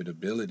the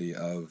inevitability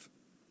of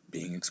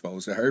being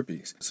exposed to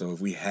herpes. So if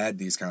we had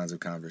these kinds of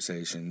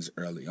conversations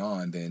early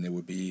on, then it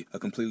would be a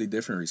completely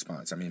different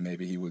response. I mean,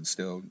 maybe he would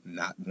still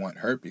not want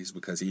herpes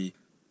because he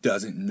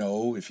doesn't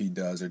know if he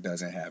does or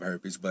doesn't have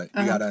herpes, but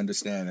you got to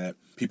understand that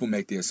people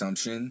make the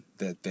assumption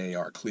that they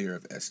are clear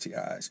of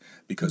STIs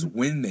because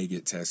when they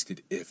get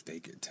tested, if they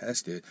get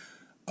tested,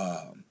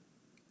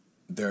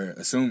 they're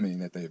assuming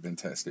that they've been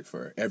tested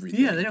for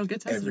everything. Yeah, they don't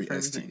get tested every for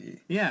everything. STD.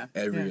 Yeah.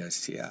 Every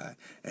STI.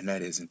 And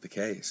that isn't the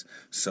case.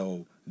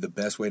 So the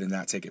best way to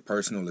not take it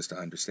personal is to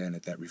understand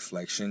that that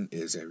reflection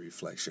is a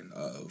reflection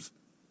of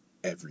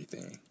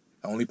everything.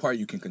 The only part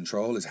you can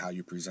control is how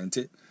you present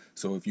it.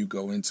 So if you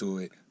go into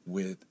it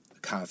with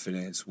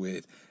confidence,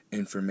 with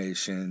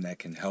information that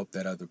can help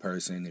that other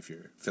person, if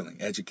you're feeling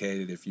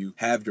educated, if you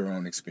have your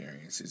own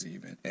experiences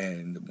even.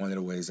 And one of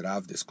the ways that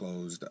I've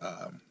disclosed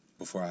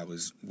before I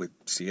was with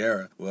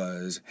Sierra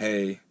was,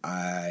 hey,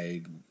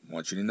 I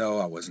want you to know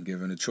I wasn't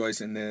given a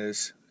choice in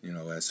this, you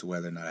know, as to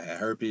whether or not I had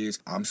herpes.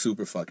 I'm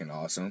super fucking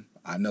awesome.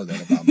 I know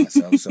that about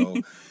myself. So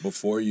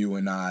before you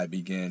and I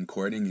begin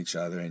courting each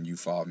other and you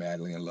fall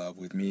madly in love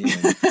with me,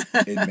 and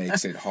it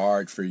makes it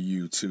hard for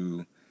you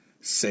to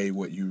say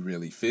what you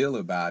really feel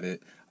about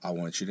it, I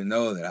want you to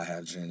know that I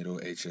have genital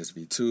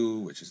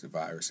HSV2, which is the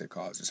virus that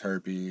causes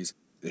herpes.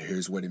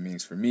 Here's what it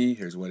means for me.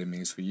 Here's what it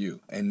means for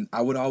you. And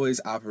I would always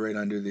operate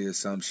under the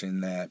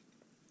assumption that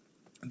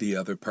the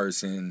other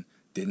person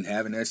didn't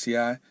have an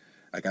STI.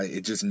 Like,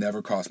 it just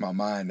never crossed my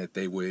mind that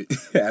they would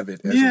have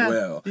it as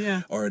well.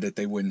 Yeah. Or that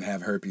they wouldn't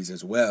have herpes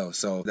as well.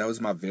 So that was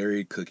my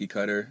very cookie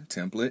cutter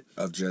template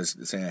of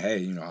just saying, hey,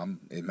 you know,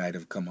 it might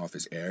have come off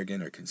as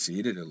arrogant or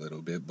conceited a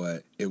little bit,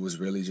 but it was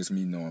really just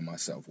me knowing my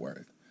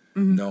self-worth.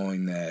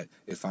 Knowing that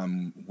if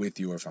I'm with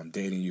you or if I'm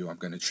dating you, I'm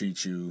going to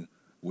treat you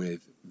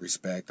with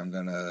respect. I'm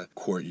going to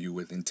court you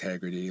with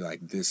integrity. Like,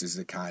 this is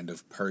the kind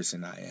of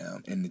person I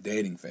am in the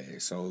dating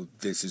phase. So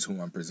this is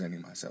who I'm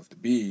presenting myself to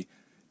be.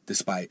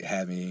 Despite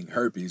having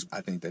herpes,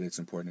 I think that it's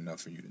important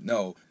enough for you to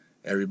know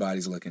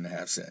everybody's looking to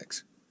have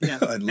sex. Yeah.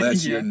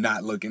 Unless you're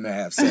not looking to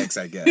have sex,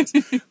 I guess.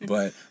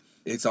 But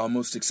it's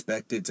almost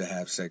expected to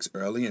have sex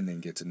early and then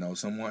get to know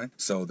someone.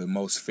 So the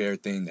most fair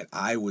thing that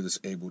I was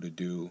able to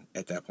do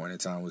at that point in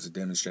time was to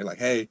demonstrate, like,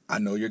 hey, I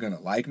know you're going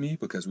to like me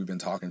because we've been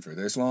talking for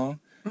this long,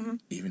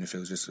 even if it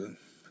was just a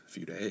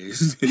few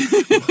days.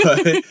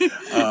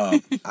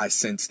 But I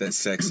sense that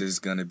sex is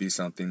going to be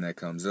something that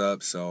comes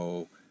up,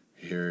 so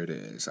here it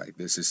is. Like,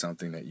 this is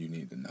something that you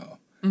need to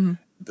know.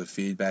 The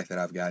feedback that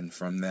I've gotten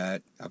from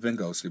that, I've been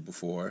ghosted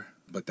before,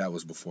 but that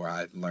was before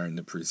I learned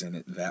to present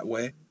it that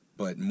way.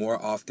 But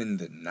more often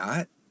than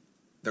not,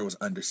 there was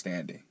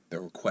understanding.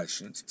 There were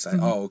questions. It's like,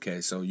 oh, okay,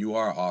 so you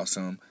are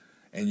awesome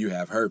and you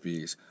have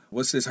herpes.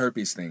 What's this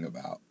herpes thing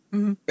about?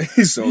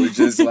 So it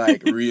just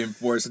like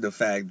reinforced the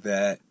fact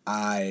that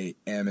I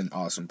am an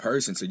awesome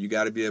person. So you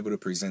got to be able to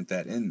present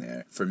that in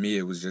there. For me,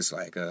 it was just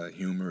like a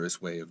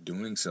humorous way of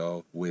doing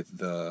so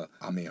with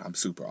I'm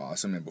super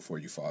awesome, and before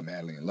you fall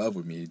madly in love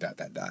with me, ...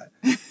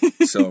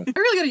 So I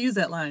really got to use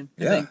that line.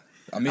 I think.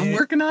 I'm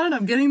working on it.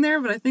 I'm getting there,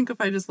 but I think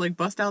if I just like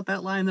bust out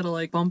that line, that'll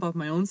like bump up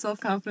my own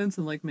self-confidence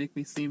and like make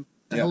me seem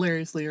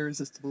hilariously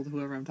irresistible to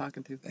whoever I'm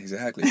talking to.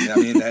 Exactly. I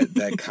mean,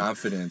 that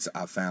confidence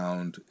I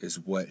found is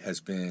what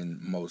has been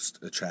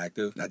most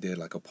attractive. I did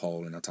like a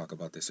poll, and I talk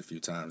about this a few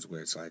times,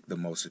 where it's like the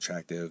most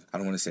attractive, I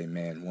don't want to say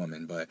man,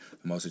 woman, but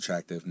the most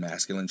attractive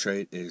masculine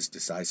trait is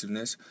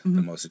decisiveness.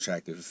 The most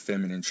attractive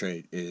feminine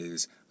trait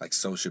is like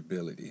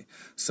sociability.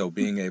 So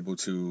being able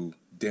to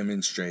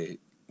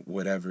demonstrate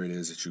whatever it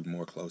is that you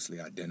more closely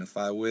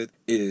identify with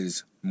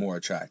is more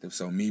attractive.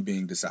 So me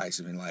being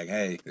decisive and like,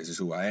 hey, this is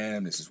who I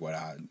am, this is what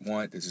I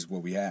want, this is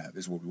what we have,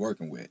 this is what we're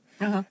working with.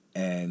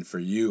 And for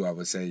you, I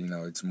would say, you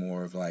know, it's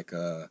more of like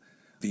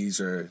these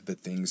are the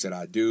things that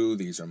I do,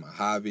 these are my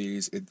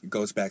hobbies. It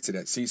goes back to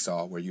that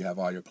seesaw where you have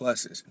all your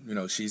pluses. You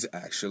know, she's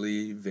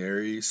actually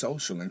very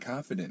social and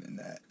confident in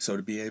that. So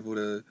to be able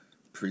to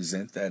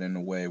present that in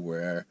a way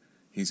where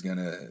he's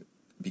gonna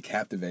be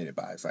captivated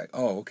by it. It's like,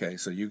 oh, okay,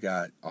 so you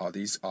got all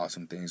these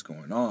awesome things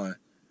going on.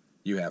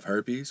 You have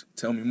herpes?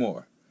 Tell me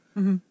more.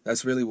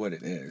 That's really what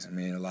it is. I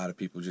mean, a lot of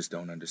people just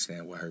don't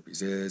understand what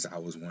herpes is. I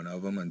was one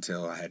of them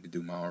until I had to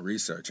do my own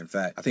research. In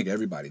fact, I think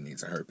everybody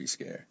needs a herpes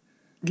scare.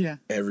 Yeah.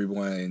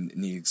 Everyone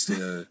needs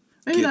to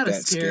maybe get not that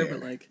a scare, but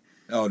like...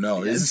 Oh,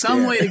 no, it's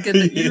some way to get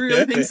that. You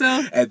really think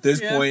so? At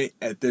this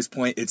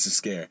point, it's a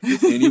scare.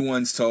 If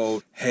anyone's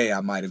told, hey,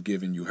 I might have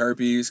given you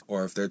herpes,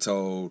 or if they're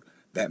told,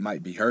 that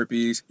might be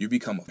herpes, you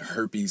become a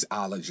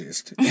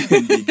herpesologist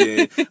and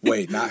begin,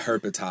 not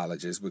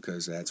herpetologist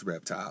because that's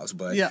reptiles,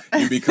 but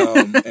you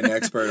become an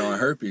expert on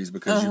herpes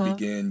because you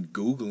begin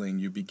Googling,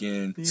 you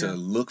begin to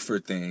look for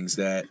things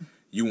that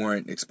you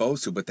weren't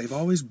exposed to, but they've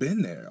always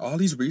been there. All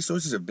these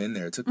resources have been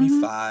there. It took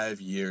me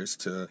 5 years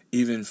to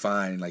even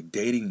find like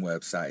dating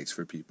websites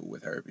for people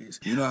with herpes.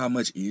 You know how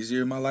much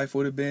easier my life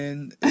would have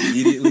been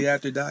immediately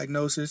after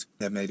diagnosis?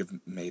 That may have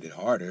made it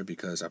harder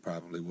because I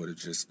probably would have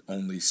just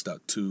only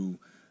stuck to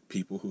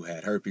people who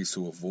had herpes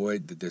to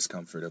avoid the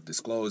discomfort of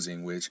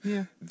disclosing, which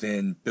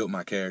then built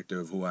my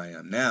character of who I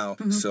am now.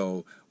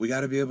 So we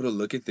got to be able to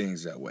look at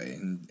things that way.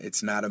 And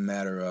it's not a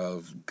matter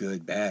of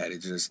good, bad. It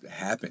just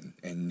happened.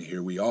 And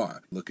here we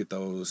are. Look at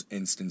those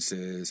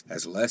instances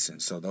as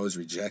lessons. So those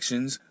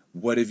rejections,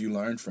 what have you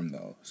learned from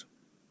those?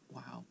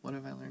 Wow. What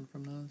have I learned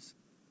from those?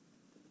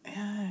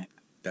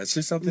 That's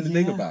just something to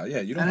think about. Yeah,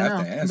 you don't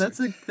have to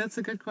answer. That's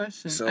a good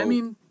question. So, I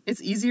mean, it's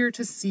easier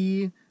to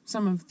see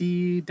some of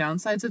the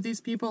downsides of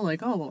these people,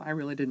 like, oh, well, I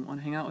really didn't want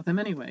to hang out with him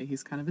anyway.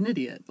 He's kind of an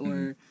idiot,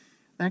 or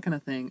that kind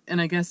of thing. And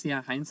I guess,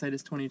 hindsight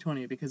is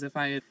 20/20, because if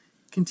I had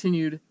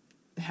continued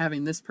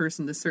having this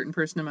certain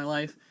person in my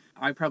life,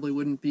 I probably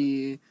wouldn't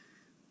be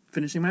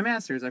finishing my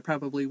master's. I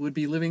probably would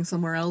be living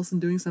somewhere else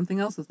and doing something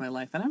else with my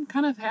life. And I'm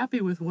kind of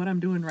happy with what I'm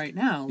doing right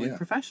now, like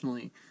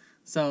professionally.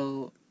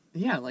 So,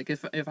 like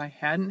if I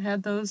hadn't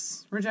had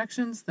those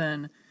rejections,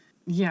 then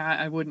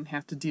I wouldn't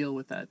have to deal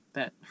with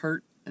that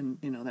hurt and,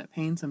 that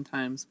pain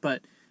sometimes,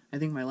 but I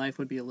think my life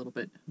would be a little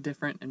bit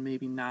different and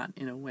maybe not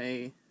in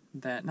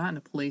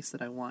a place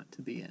that I want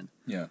to be in.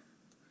 Yeah,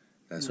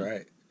 that's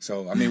right.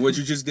 So, I mean, what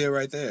you just did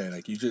right there,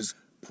 like you just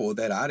pulled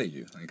that out of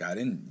you. Like I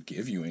didn't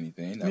give you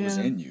anything that was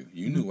in you.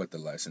 You knew what the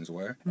lessons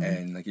were.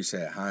 And like you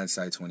said,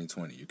 hindsight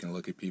 20/20. You can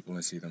look at people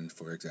and see them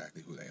for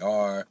exactly who they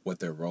are, what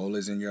their role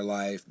is in your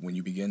life. When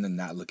you begin to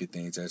not look at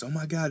things as, oh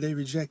my God, they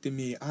rejected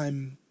me,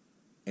 and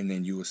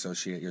then you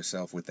associate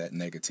yourself with that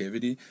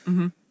negativity.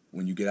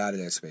 When you get out of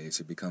that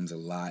space, it becomes a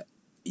lot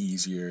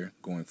easier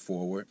going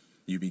forward.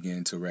 You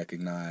begin to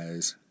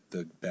recognize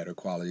the better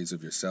qualities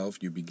of yourself.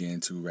 You begin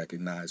to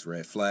recognize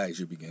red flags.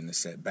 You begin to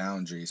set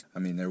boundaries. I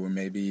mean, there were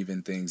maybe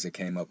even things that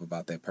came up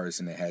about that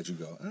person that had you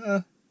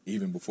go,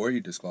 even before you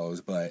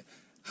disclosed, but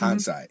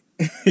hindsight,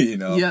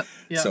 Yep.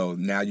 So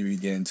now you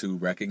begin to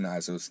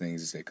recognize those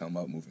things as they come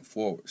up moving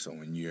forward. So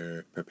when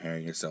you're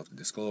preparing yourself to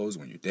disclose,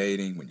 when you're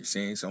dating, when you're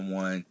seeing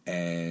someone,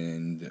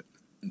 and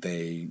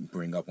they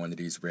bring up one of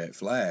these red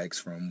flags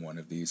from one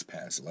of these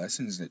past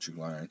lessons that you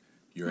learned,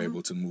 you're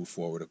able to move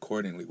forward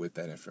accordingly with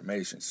that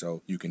information.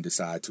 So you can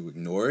decide to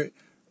ignore it,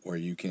 or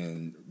you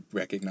can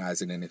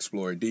recognize it and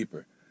explore it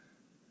deeper.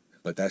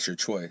 But that's your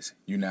choice.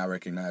 You now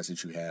recognize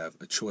that you have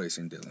a choice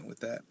in dealing with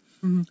that.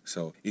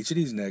 So each of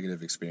these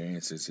negative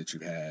experiences that you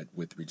had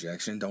with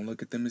rejection, don't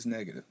look at them as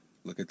negative.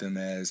 Look at them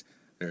as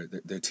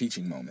they're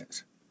teaching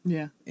moments.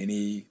 Yeah.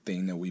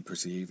 Anything that we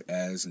perceive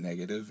as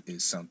negative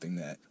is something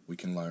that we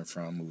can learn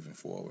from moving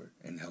forward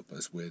and help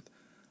us with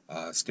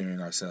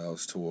steering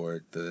ourselves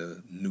toward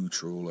the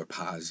neutral or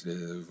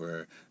positive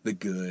or the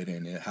good,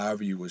 and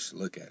however you wish to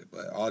look at it.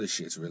 But all this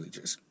shit's really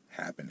just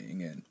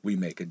happening, and we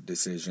make a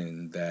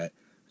decision that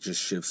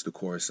just shifts the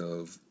course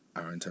of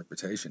our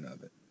interpretation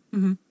of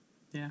it.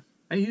 Yeah.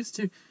 I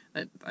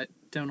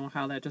don't know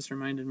how that just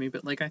reminded me,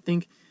 but like I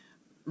think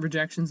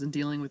rejections and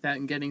dealing with that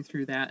and getting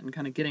through that and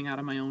kind of getting out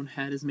of my own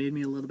head has made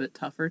me a little bit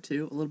tougher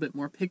too, a little bit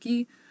more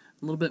picky,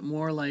 a little bit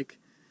more like,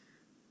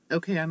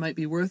 okay, I might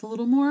be worth a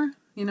little more.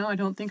 I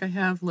don't think I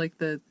have like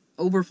the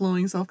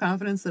overflowing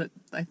self-confidence that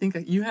I think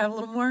you have a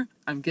little more.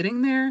 I'm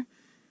getting there.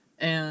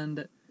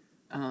 And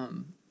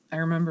I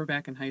remember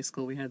back in high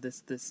school, we had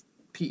this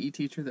PE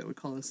teacher that would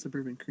call us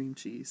suburban cream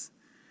cheese.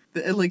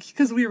 Like,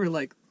 because we were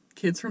like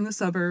kids from the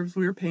suburbs,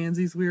 we were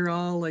pansies, we were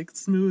all like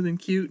smooth and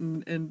cute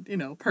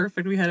and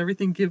perfect. We had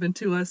everything given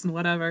to us and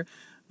whatever.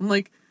 I'm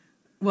like,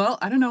 well,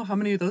 I don't know how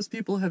many of those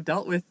people have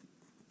dealt with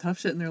tough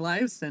shit in their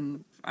lives,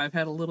 and I've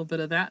had a little bit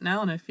of that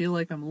now, and I feel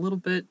like I'm a little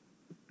bit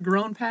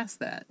grown past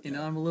that.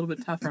 I'm a little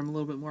bit tougher, I'm a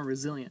little bit more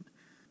resilient.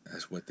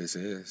 That's what this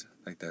is.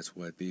 Like, that's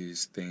what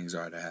these things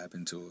are to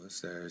happen to us.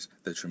 There's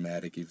the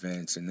traumatic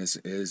events, and this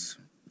is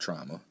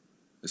trauma,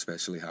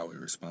 especially how we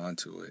respond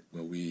to it.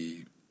 When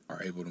we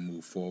are able to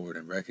move forward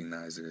and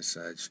recognize it as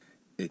such,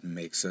 it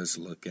makes us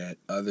look at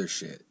other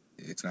shit.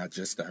 It's not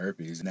just the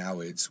herpes.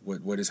 Now it's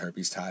what is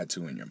herpes tied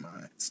to in your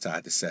mind? It's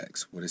tied to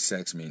sex. What does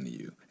sex mean to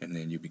you? And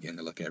then you begin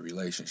to look at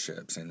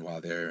relationships. And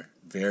while there are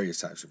various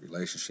types of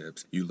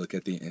relationships, you look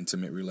at the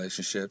intimate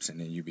relationships, and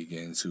then you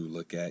begin to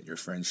look at your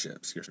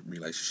friendships, your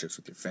relationships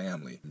with your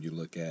family. You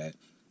look at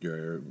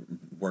your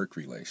work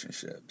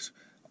relationships.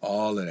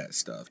 All of that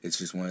stuff. It's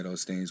just one of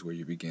those things where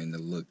you begin to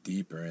look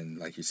deeper, and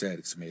like you said,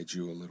 it's made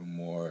you a little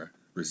more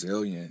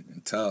resilient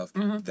and tough.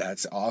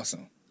 That's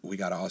awesome. We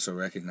got to also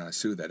recognize,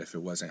 too, that if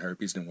it wasn't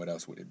herpes, then what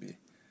else would it be?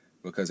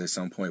 Because at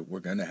some point, we're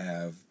going to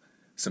have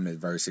some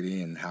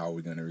adversity, and how are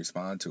we going to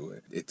respond to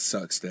it? It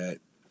sucks that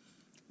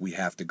we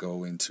have to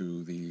go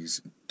into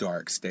these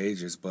dark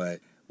stages, but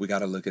we got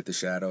to look at the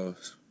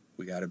shadows.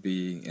 We got to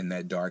be in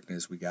that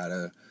darkness. We got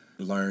to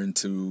learn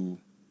to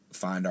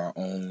find our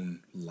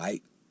own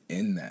light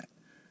in that,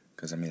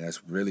 because I mean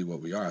that's really what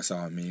we are. I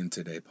saw a meme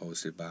today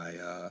posted by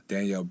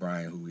Danielle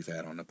Bryan, who we've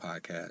had on the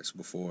podcast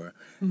before,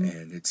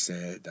 and it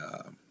said,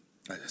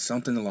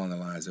 something along the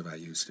lines of I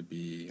used to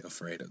be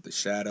afraid of the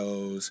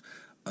shadows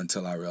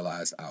until I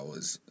realized I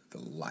was the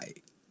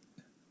light.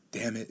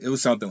 Damn it. It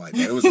was something like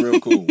that. It was real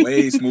cool.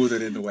 Way smoother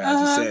than the way I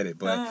just said it.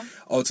 But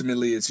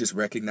ultimately, it's just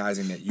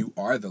recognizing that you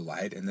are the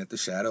light and that the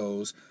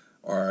shadows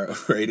are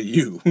afraid of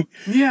you.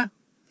 Yeah.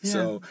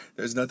 So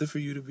there's nothing for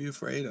you to be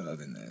afraid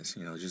of in this.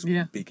 You know, just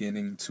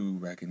beginning to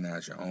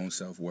recognize your own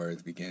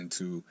self-worth, begin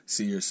to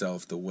see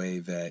yourself the way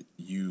that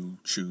you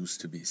choose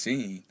to be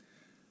seen,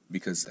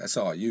 because that's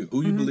all you.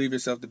 Who you believe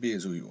yourself to be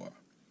is who you are.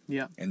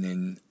 Yeah. And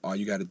then all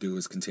you got to do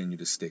is continue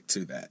to stick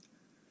to that.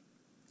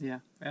 Yeah,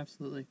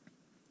 absolutely.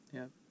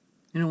 Yeah.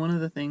 You know, one of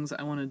the things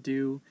I want to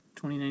do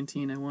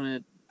 2019, I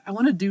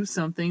want to do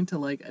something to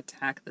like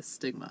attack the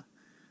stigma,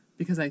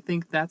 because I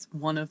think that's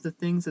one of the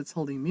things that's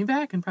holding me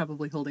back and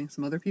probably holding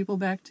some other people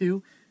back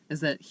too,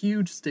 is that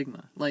huge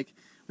stigma. Like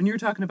when you're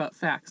talking about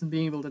facts and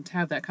being able to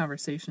have that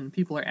conversation,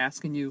 people are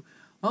asking you,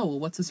 "Oh, well,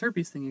 what's this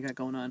herpes thing you got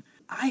going on?"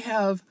 I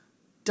have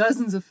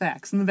dozens of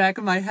facts in the back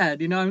of my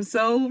head. You know, I'm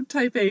so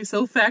type A,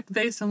 so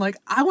fact-based. I'm like,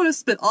 I want to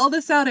spit all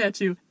this out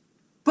at you.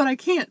 But I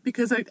can't,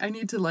 because I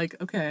need to, like,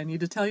 okay, I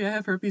need to tell you I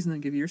have herpes and then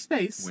give you your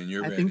space. When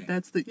you're ready. I think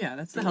that's the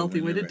healthy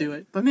way to do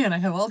it. But man, I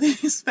have all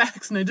these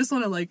facts and I just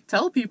want to, like,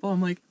 tell people,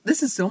 I'm like,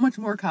 this is so much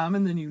more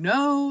common than you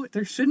know.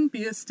 There shouldn't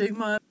be a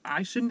stigma.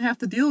 I shouldn't have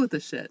to deal with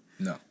this shit.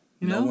 No.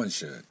 No one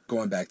should.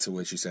 Going back to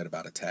what you said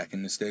about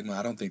attacking the stigma,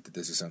 I don't think that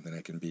this is something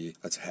that can be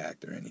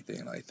attacked or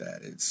anything like that.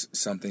 It's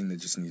something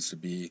that just needs to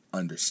be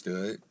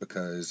understood,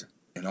 because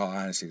in all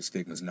honesty, the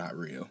stigma is not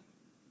real.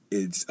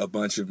 It's a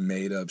bunch of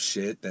made-up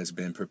shit that's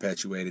been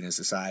perpetuated in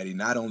society,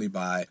 not only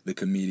by the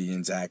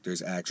comedians,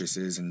 actors,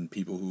 actresses, and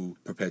people who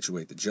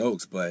perpetuate the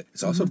jokes, but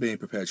it's also being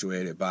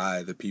perpetuated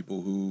by the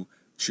people who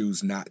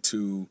choose not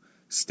to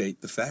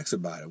state the facts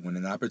about it. When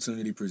an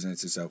opportunity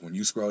presents itself, when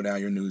you scroll down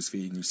your news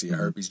feed and you see a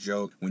herpes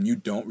joke, when you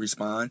don't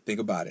respond, think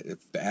about it.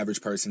 If the average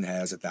person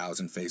has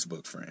 1,000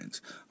 Facebook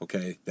friends,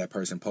 okay, that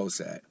person posts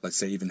that. Let's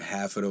say even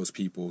half of those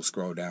people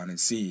scroll down and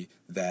see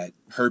that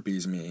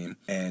herpes meme,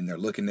 and they're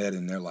looking at it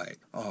and they're like,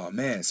 oh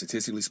man,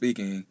 statistically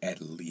speaking, at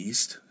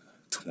least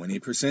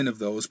 20% of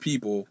those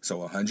people, so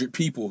 100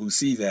 people who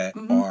see that,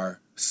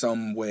 are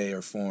some way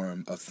or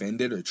form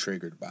offended or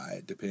triggered by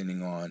it,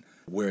 depending on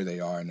where they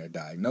are in their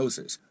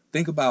diagnosis.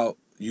 Think about,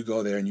 you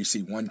go there and you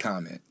see one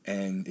comment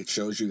and it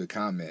shows you the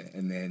comment,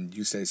 and then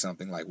you say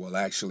something like, well,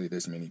 actually,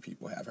 this many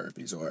people have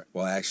herpes, or,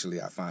 well,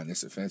 actually, I find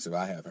this offensive,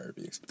 I have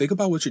herpes. Think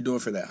about what you're doing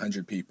for that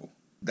 100 people.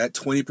 That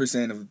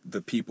 20% of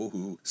the people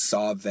who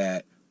saw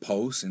that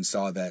post and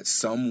saw that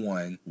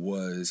someone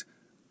was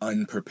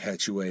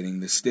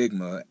unperpetuating the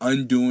stigma,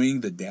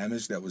 undoing the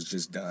damage that was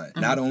just done.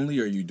 Not only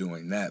are you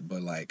doing that,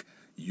 but like,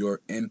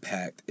 your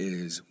impact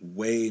is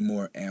way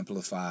more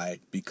amplified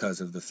because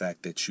of the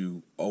fact that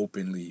you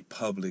openly,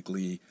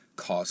 publicly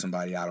call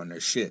somebody out on their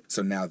shit.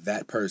 So now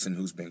that person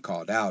who's been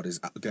called out is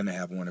going to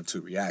have one of two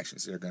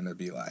reactions. They're going to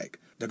be like,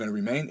 they're going to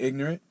remain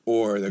ignorant,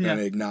 or they're going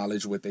to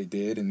acknowledge what they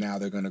did, and now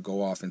they're going to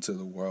go off into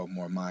the world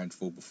more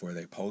mindful before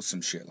they post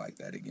some shit like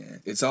that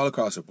again. It's all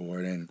across the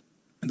board, and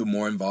the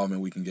more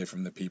involvement we can get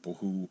from the people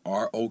who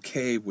are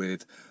okay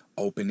with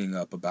opening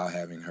up about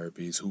having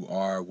herpes, who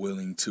are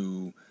willing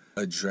to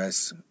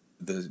address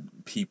the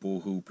people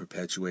who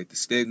perpetuate the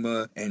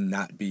stigma and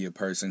not be a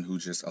person who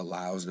just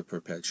allows the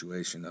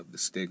perpetuation of the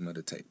stigma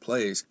to take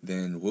place,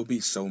 then we'll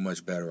be so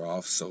much better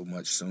off so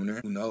much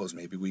sooner. Who knows?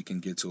 Maybe we can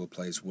get to a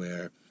place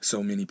where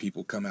so many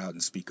people come out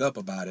and speak up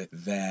about it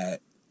that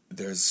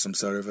there's some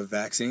sort of a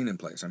vaccine in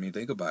place. I mean,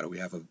 think about it. We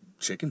have a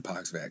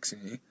chickenpox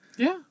vaccine.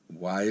 Yeah.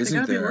 Why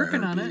isn't there a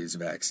herpes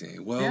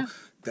vaccine? Well,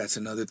 that's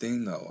another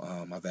thing,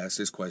 though. I've asked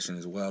this question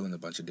as well in a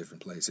bunch of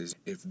different places.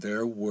 If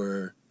there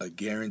were a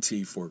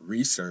guarantee for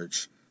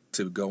research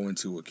to go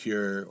into a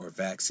cure or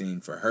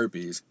vaccine for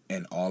herpes,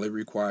 and all it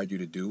required you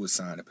to do was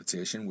sign a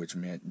petition, which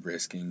meant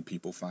risking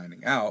people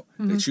finding out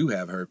that you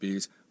have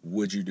herpes,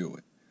 would you do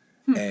it?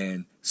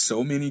 And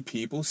so many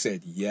people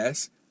said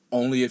yes,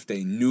 only if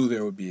they knew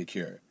there would be a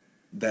cure.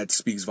 That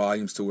speaks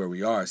volumes to where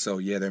we are. So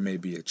yeah, there may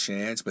be a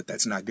chance, but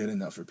that's not good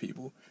enough for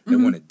people. They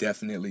want to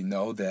definitely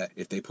know that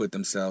if they put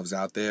themselves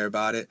out there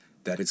about it,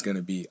 that it's going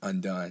to be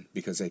undone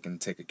because they can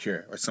take a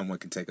cure or someone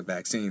can take a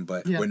vaccine.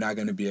 But we're not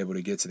going to be able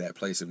to get to that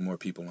place if more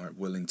people aren't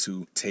willing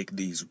to take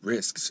these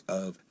risks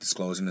of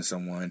disclosing to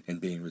someone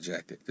and being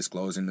rejected,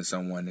 disclosing to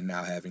someone and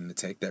now having to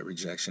take that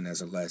rejection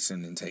as a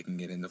lesson and taking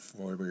it into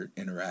forward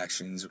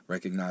interactions,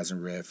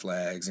 recognizing red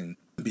flags, and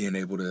being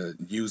able to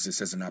use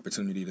this as an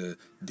opportunity to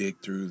dig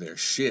through their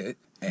shit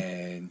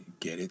and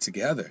get it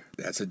together.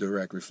 That's a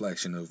direct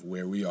reflection of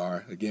where we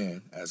are,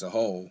 again, as a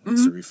whole.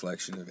 It's a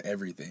reflection of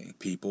everything.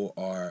 People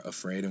are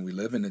afraid, and we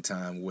live in a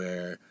time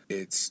where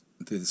it's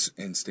this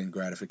instant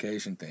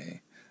gratification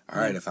thing.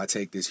 All right, if I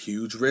take this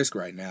huge risk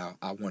right now,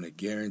 I want a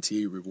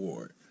guaranteed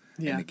reward.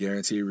 And the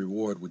guaranteed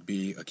reward would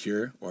be a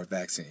cure or a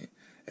vaccine.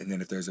 And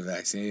then if there's a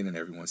vaccine and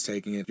everyone's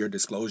taking it, your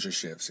disclosure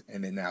shifts,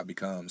 and it now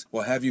becomes,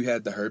 well, have you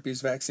had the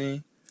herpes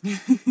vaccine?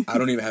 I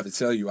don't even have to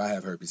tell you I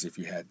have herpes if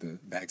you had the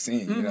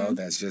vaccine. You know, Mm-hmm.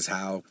 that's just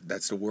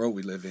that's the world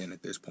we live in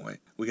at this point.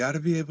 We got to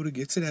be able to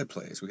get to that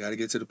place. We got to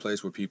get to the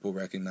place where people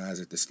recognize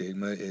that the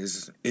stigma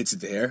it's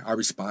there. Our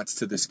response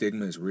to the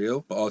stigma is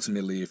real. But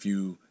ultimately, if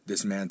you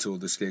dismantle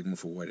the stigma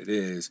for what it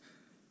is,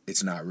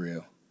 it's not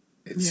real.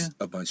 It's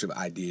a bunch of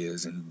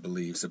ideas and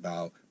beliefs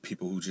about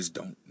people who just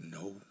don't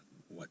know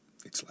what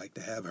it's like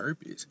to have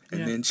herpes.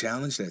 And then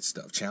challenge that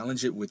stuff.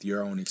 Challenge it with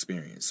your own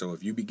experience. So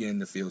if you begin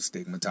to feel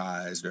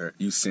stigmatized or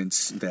you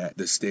sense that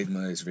the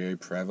stigma is very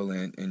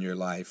prevalent in your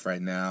life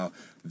right now,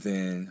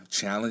 then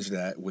challenge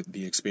that with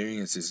the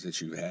experiences that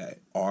you had.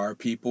 Are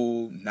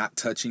people not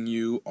touching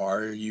you?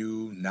 Are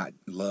you not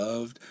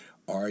loved?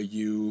 Are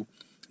you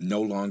no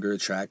longer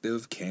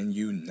attractive? Can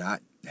you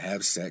not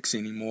have sex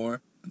anymore?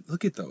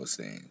 Look at those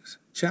things.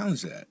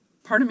 Challenge that.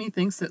 Part of me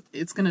thinks that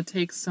it's going to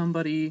take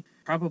somebody,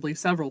 probably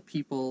several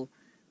people,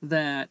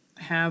 that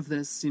have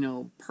this,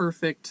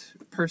 perfect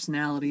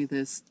personality,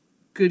 this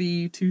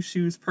goody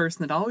two-shoes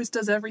person that always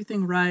does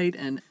everything right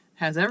and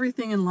has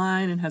everything in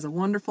line and has a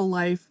wonderful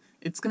life.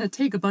 It's going to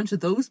take a bunch of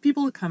those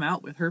people to come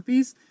out with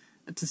herpes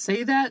to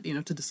say that,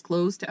 to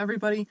disclose to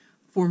everybody,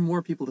 for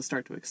more people to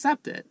start to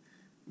accept it.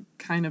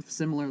 Kind of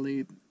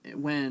similarly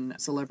when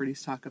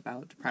celebrities talk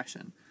about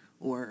depression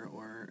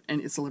or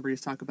any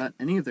celebrities talk about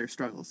any of their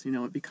struggles,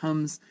 it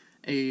becomes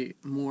a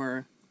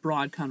more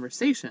broad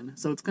conversation.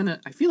 So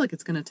I feel like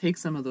it's gonna take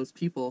some of those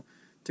people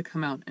to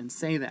come out and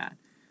say that.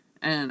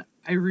 And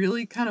I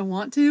really kind of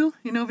want to,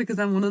 because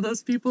I'm one of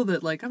those people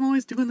that, like, I'm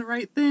always doing the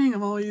right thing.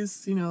 I'm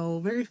always,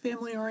 very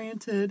family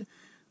oriented,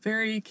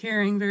 very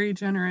caring, very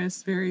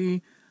generous,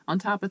 very on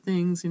top of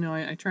things.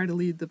 I try to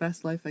lead the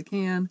best life I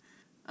can.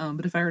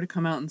 But if I were to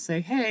come out and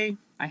say, hey,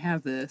 I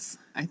have this,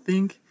 I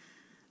think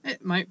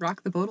it might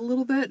rock the boat a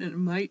little bit, and it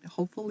might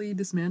hopefully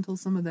dismantle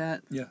some of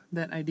that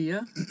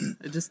idea.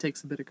 It just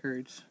takes a bit of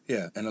courage.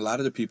 Yeah, and a lot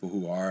of the people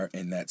who are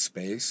in that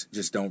space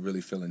just don't really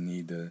feel a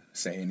need to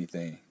say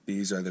anything.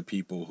 These are the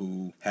people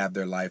who have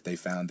their life, they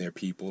found their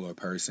people or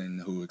person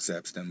who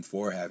accepts them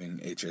for having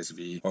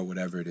HSV or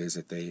whatever it is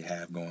that they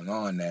have going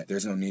on, that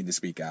there's no need to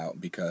speak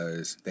out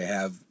because they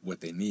have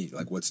what they need.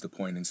 Like, what's the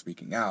point in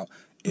speaking out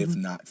if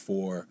not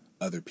for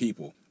other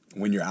people?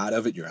 When you're out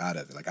of it, you're out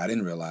of it. Like, I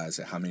didn't realize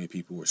that how many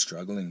people were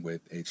struggling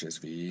with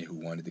HSV, who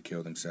wanted to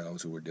kill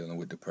themselves, who were dealing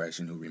with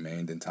depression, who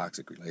remained in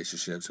toxic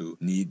relationships, who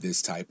need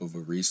this type of a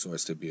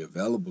resource to be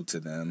available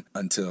to them,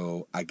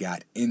 until I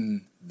got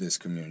in this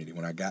community.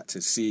 When I got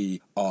to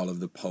see all of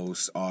the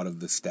posts, all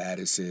of the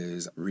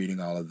statuses, reading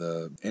all of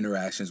the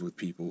interactions with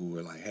people who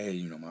were like, hey,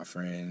 my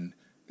friend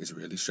is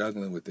really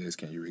struggling with this.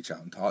 Can you reach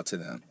out and talk to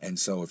them? And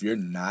so if you're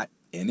not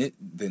in it,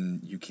 then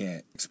you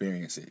can't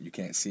experience it. You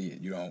can't see it.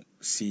 You don't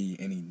see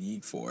any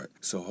need for it.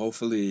 So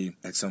hopefully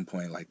at some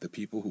point, like, the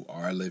people who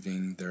are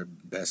living their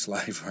best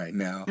life right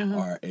now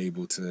are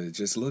able to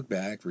just look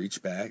back,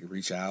 reach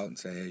out and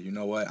say, hey, you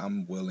know what?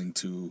 I'm willing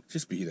to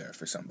just be there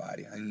for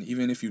somebody. And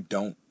even if you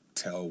don't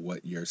tell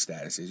what your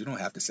status is, you don't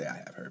have to say I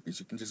have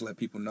herpes. You can just let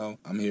people know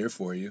I'm here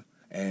for you.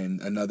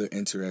 And another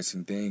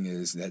interesting thing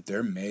is that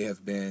there may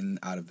have been,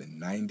 out of the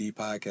 90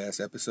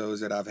 podcast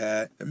episodes that I've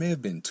had, there may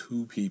have been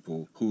 2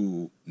 people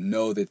who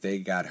know that they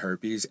got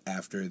herpes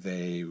after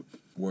they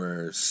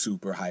were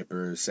super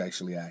hyper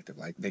sexually active.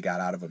 Like, they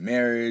got out of a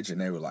marriage and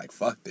they were like,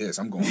 fuck this,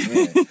 I'm going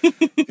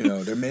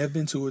in. There may have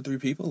been 2 or 3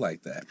 people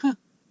like that.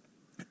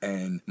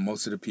 And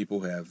most of the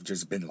people have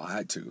just been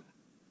lied to.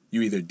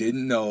 You either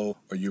didn't know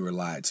or you were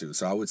lied to.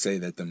 So I would say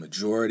that the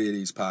majority of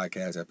these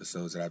podcast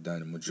episodes that I've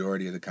done, the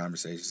majority of the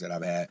conversations that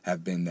I've had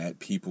have been that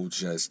people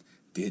just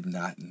did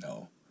not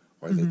know,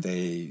 or that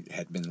they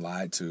had been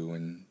lied to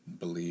and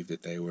believed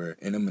that they were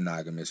in a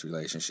monogamous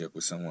relationship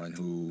with someone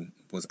who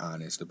was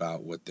honest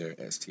about what their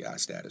STI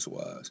status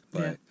was.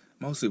 But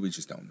mostly we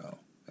just don't know.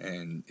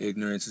 And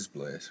ignorance is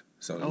bliss.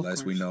 So the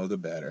less we know, the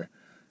better.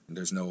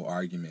 There's no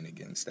argument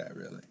against that,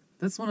 really.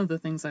 That's one of the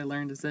things I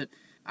learned, is that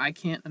I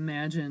can't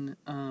imagine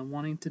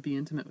wanting to be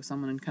intimate with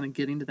someone and kind of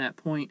getting to that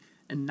point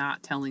and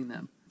not telling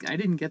them. I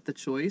didn't get the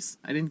choice.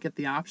 I didn't get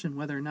the option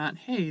whether or not,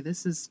 hey,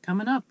 this is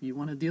coming up. You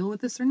want to deal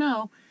with this or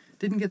no?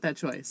 Didn't get that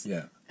choice.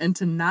 Yeah. And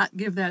to not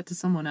give that to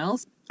someone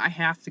else, I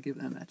have to give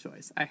them that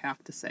choice. I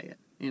have to say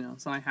it,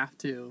 so I have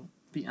to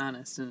be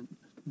honest and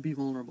be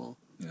vulnerable.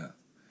 Yeah.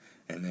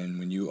 And then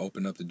when you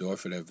open up the door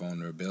for that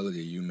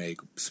vulnerability, you make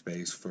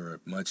space for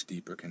a much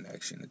deeper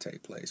connection to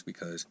take place.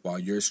 Because while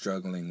you're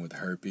struggling with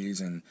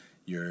herpes and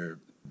you're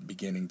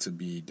beginning to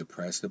be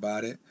depressed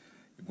about it,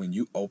 when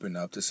you open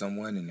up to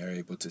someone and they're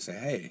able to say,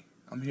 hey,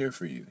 I'm here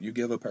for you. You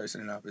give a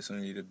person an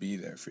opportunity to be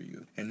there for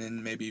you. And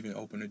then maybe even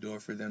open the door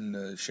for them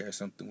to share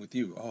something with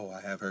you. Oh,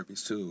 I have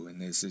herpes too. And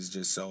this is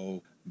just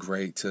so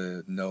great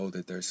to know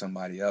that there's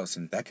somebody else.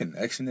 And that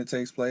connection that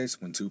takes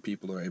place when 2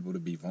 people are able to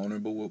be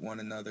vulnerable with one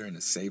another in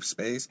a safe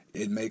space,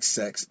 it makes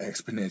sex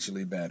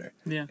exponentially better.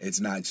 Yeah. It's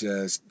not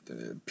just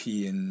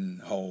pee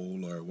in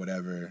hole or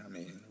whatever. I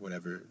mean,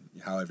 whatever,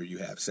 however you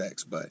have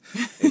sex. But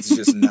it's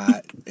just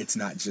not, it's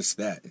not just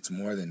that. It's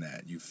more than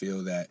that. You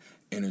feel that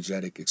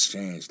energetic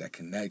exchange, that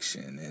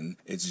connection, and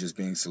it's just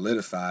being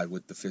solidified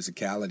with the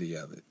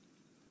physicality of it.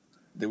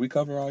 Did we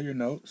cover all your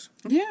notes?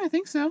 Yeah, I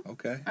think so.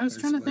 Okay. I was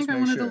trying to think. I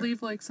wanted to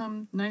leave like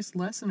some nice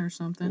lesson or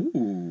something.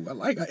 Ooh, I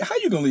like. How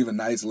you gonna leave a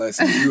nice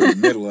lesson if you're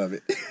in the middle of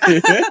it? I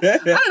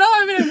don't know.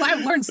 I mean,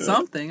 I've learned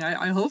something.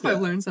 I hope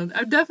I've learned something.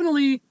 I've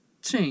definitely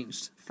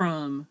changed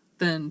from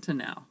then to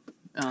now.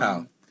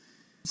 How?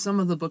 Some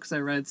of the books I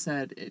read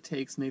said it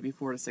takes maybe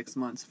 4 to 6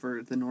 months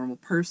for the normal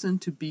person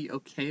to be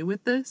okay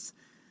with this.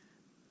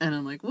 And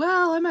I'm like,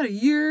 well, I'm at a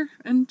year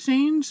and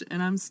change,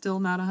 and I'm still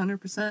not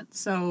 100%.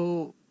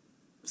 So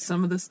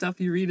some of the stuff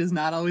you read is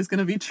not always going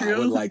to be true. I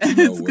would like to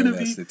know where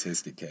that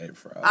statistic came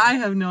from. I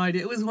have no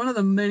idea. It was one of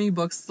the many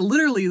books.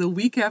 Literally, the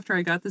week after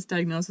I got this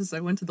diagnosis, I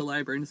went to the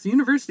library. And it's a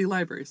university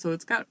library, so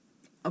it's got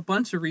a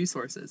bunch of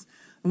resources.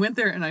 I went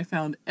there and I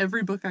found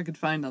every book I could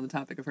find on the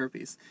topic of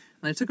herpes.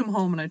 And I took them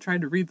home and I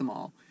tried to read them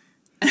all.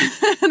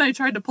 And I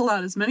tried to pull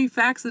out as many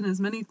facts and as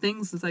many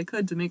things as I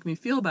could to make me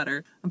feel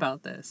better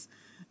about this.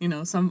 You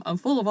know, so I'm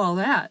full of all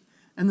that.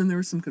 And then there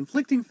were some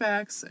conflicting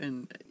facts,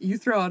 and you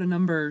throw out a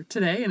number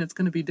today and it's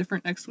going to be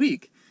different next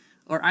week.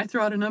 Or I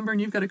throw out a number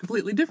and you've got a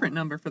completely different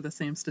number for the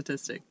same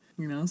statistic.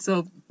 You know,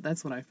 so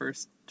that's what I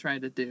first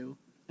tried to do.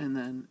 And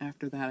then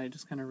after that, I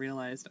just kind of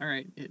realized, all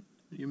right,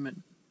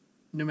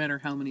 no matter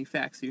how many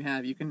facts you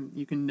have, you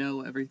can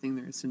know everything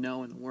there is to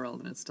know in the world,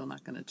 and it's still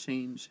not going to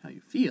change how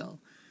you feel.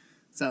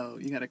 So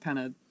you got to kind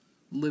of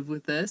live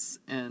with this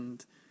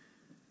and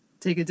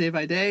take it day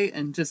by day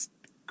and just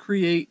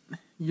create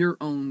your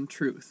own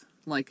truth.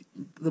 Like,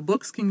 the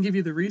books can give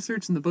you the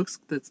research, and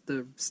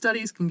the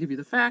studies can give you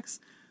the facts,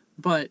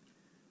 but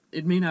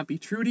it may not be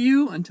true to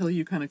you until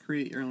you kind of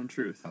create your own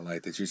truth. I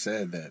like that you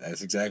said that.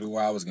 That's exactly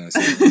what I was going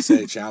to say. You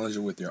said challenge it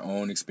with your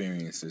own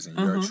experiences and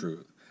your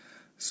truth.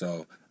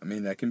 So, I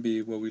mean, that can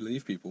be what we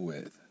leave people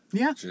with.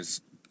 Yeah.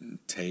 Just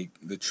take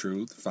the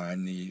truth,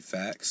 find the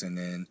facts, and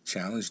then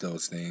challenge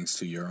those things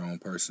to your own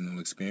personal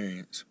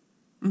experience.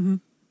 Mm-hmm.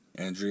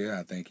 Andrea,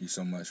 I thank you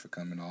so much for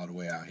coming all the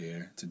way out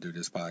here to do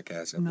this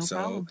podcast episode.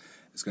 No problem.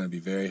 It's going to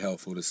be very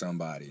helpful to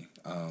somebody,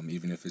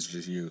 even if it's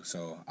just you.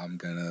 So I'm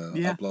going to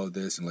upload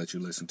this and let you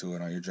listen to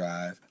it on your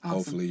drive. Awesome.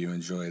 Hopefully you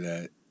enjoy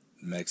that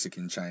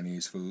Mexican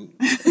Chinese food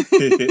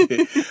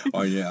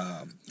or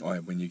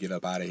when you get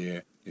up out of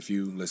here. If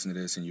you listen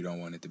to this and you don't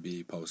want it to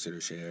be posted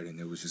or shared and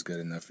it was just good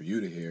enough for you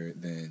to hear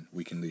it, then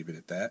we can leave it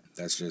at that.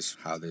 That's just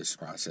how this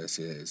process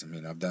is. I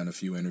mean, I've done a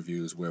few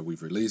interviews where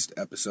we've released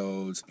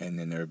episodes, and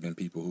then there have been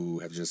people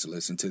who have just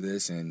listened to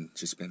this and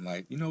just been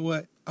like, you know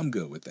what? I'm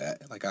good with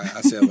that. Like,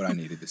 I said what I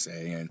needed to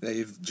say, and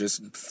they've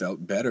just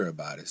felt better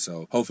about it.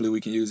 So hopefully we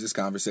can use this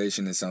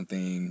conversation as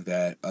something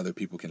that other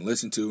people can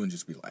listen to and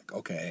just be like,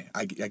 okay,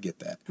 I get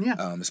that.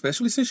 Yeah.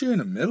 Especially since you're in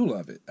the middle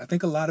of it. I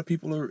think a lot of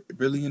people are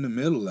really in the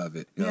middle of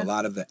it. You know, a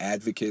lot of the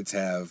advocates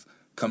have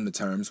come to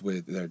terms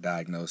with their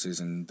diagnosis,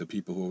 and the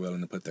people who are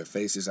willing to put their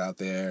faces out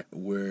there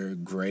were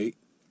great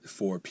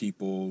for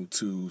people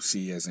to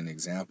see as an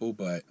example.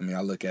 But I mean,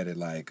 I look at it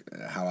like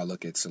how I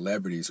look at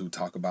celebrities who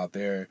talk about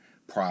their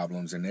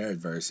problems and their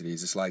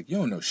adversities. It's like, you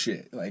don't know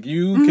shit. Like,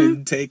 you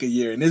can take a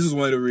year, and this is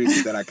one of the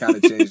reasons that I kind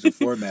of changed the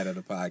format of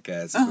the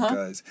podcast, is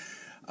because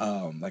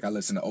like, I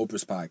listen to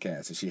Oprah's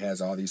podcast, and she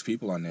has all these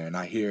people on there, and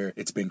I hear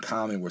it's been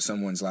common where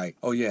someone's like,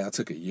 oh yeah, I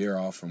took a year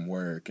off from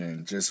work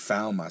and just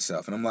found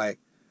myself. And I'm like,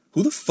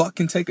 who the fuck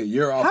can take a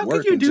year off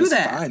work and just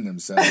find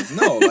themselves?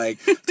 No, like,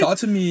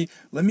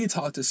 let me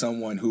talk to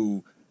someone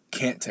who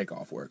can't take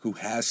off work, who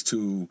has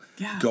to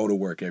go to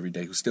work every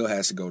day, who still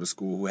has to go to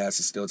school, who has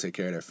to still take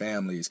care of their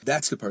families.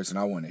 That's the person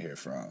I want to hear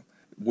from.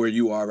 Where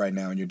you are right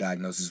now in your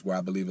diagnosis is where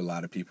I believe a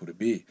lot of people to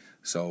be.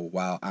 So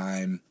while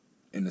I'm,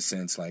 in a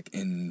sense, like,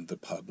 in the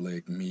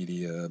public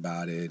media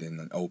about it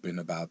and open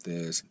about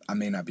this, I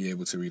may not be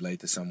able to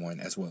relate to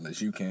someone as well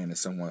as you can, as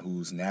someone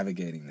who's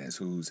navigating this,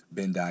 who's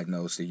been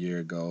diagnosed a year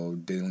ago,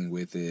 dealing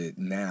with it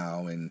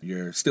now, and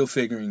you're still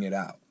figuring it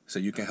out. So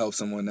you can help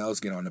someone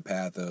else get on the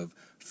path of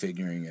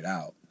figuring it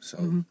out.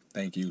 So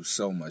thank you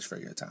so much for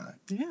your time.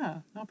 Yeah,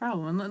 no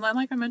problem. And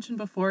like I mentioned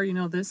before, you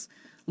know,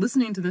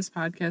 listening to this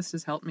podcast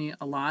has helped me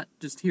a lot,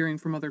 just hearing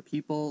from other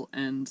people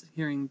and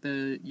hearing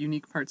the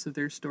unique parts of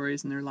their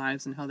stories and their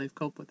lives and how they've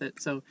coped with it.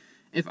 So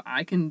if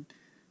I can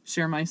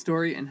share my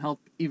story and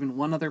help even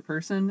one other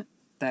person,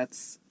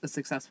 that's a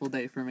successful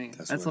day for me.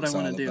 That's what I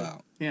want to do.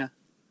 About. Yeah.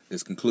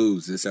 This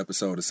concludes this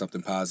episode of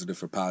Something Positive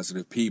for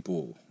Positive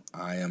People.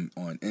 I am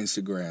on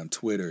Instagram,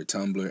 Twitter,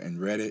 Tumblr, and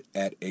Reddit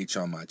at H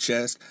on my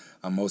chest.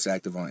 I'm most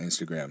active on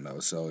Instagram, though,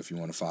 so if you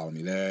want to follow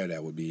me there,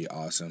 that would be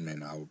awesome,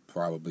 and I'll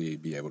probably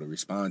be able to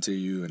respond to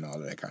you and all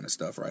of that kind of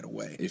stuff right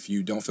away. If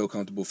you don't feel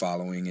comfortable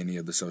following any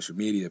of the social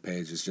media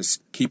pages,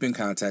 just keep in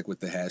contact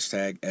with the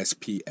hashtag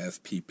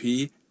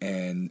SPFPP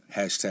and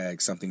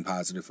hashtag something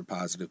positive for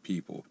positive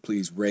people.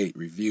 Please rate,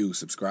 review,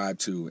 subscribe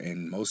to,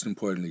 and most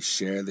importantly,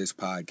 share this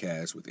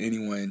podcast with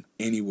anyone,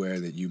 anywhere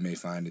that you may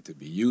find it to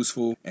be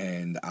useful,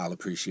 and I'll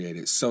appreciate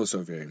it so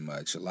very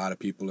much. A lot of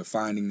people are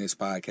finding this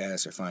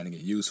podcast, are finding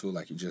it useful,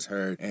 like you just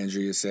heard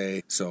Andrea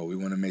say, so we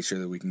want to make sure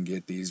that we can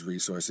get these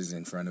resources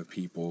in front of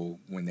people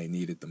when they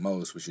need it the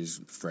most, which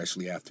is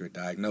freshly after a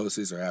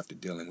diagnosis or after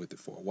dealing with it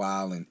for a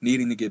while and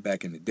needing to get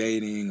back into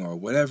dating or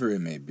whatever it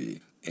may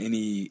be.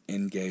 Any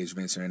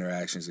engagements or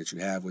interactions that you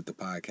have with the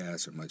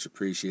podcast are much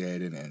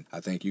appreciated, and I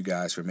thank you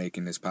guys for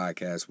making this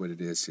podcast what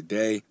it is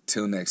today.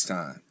 Till next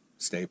time,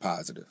 stay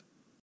positive.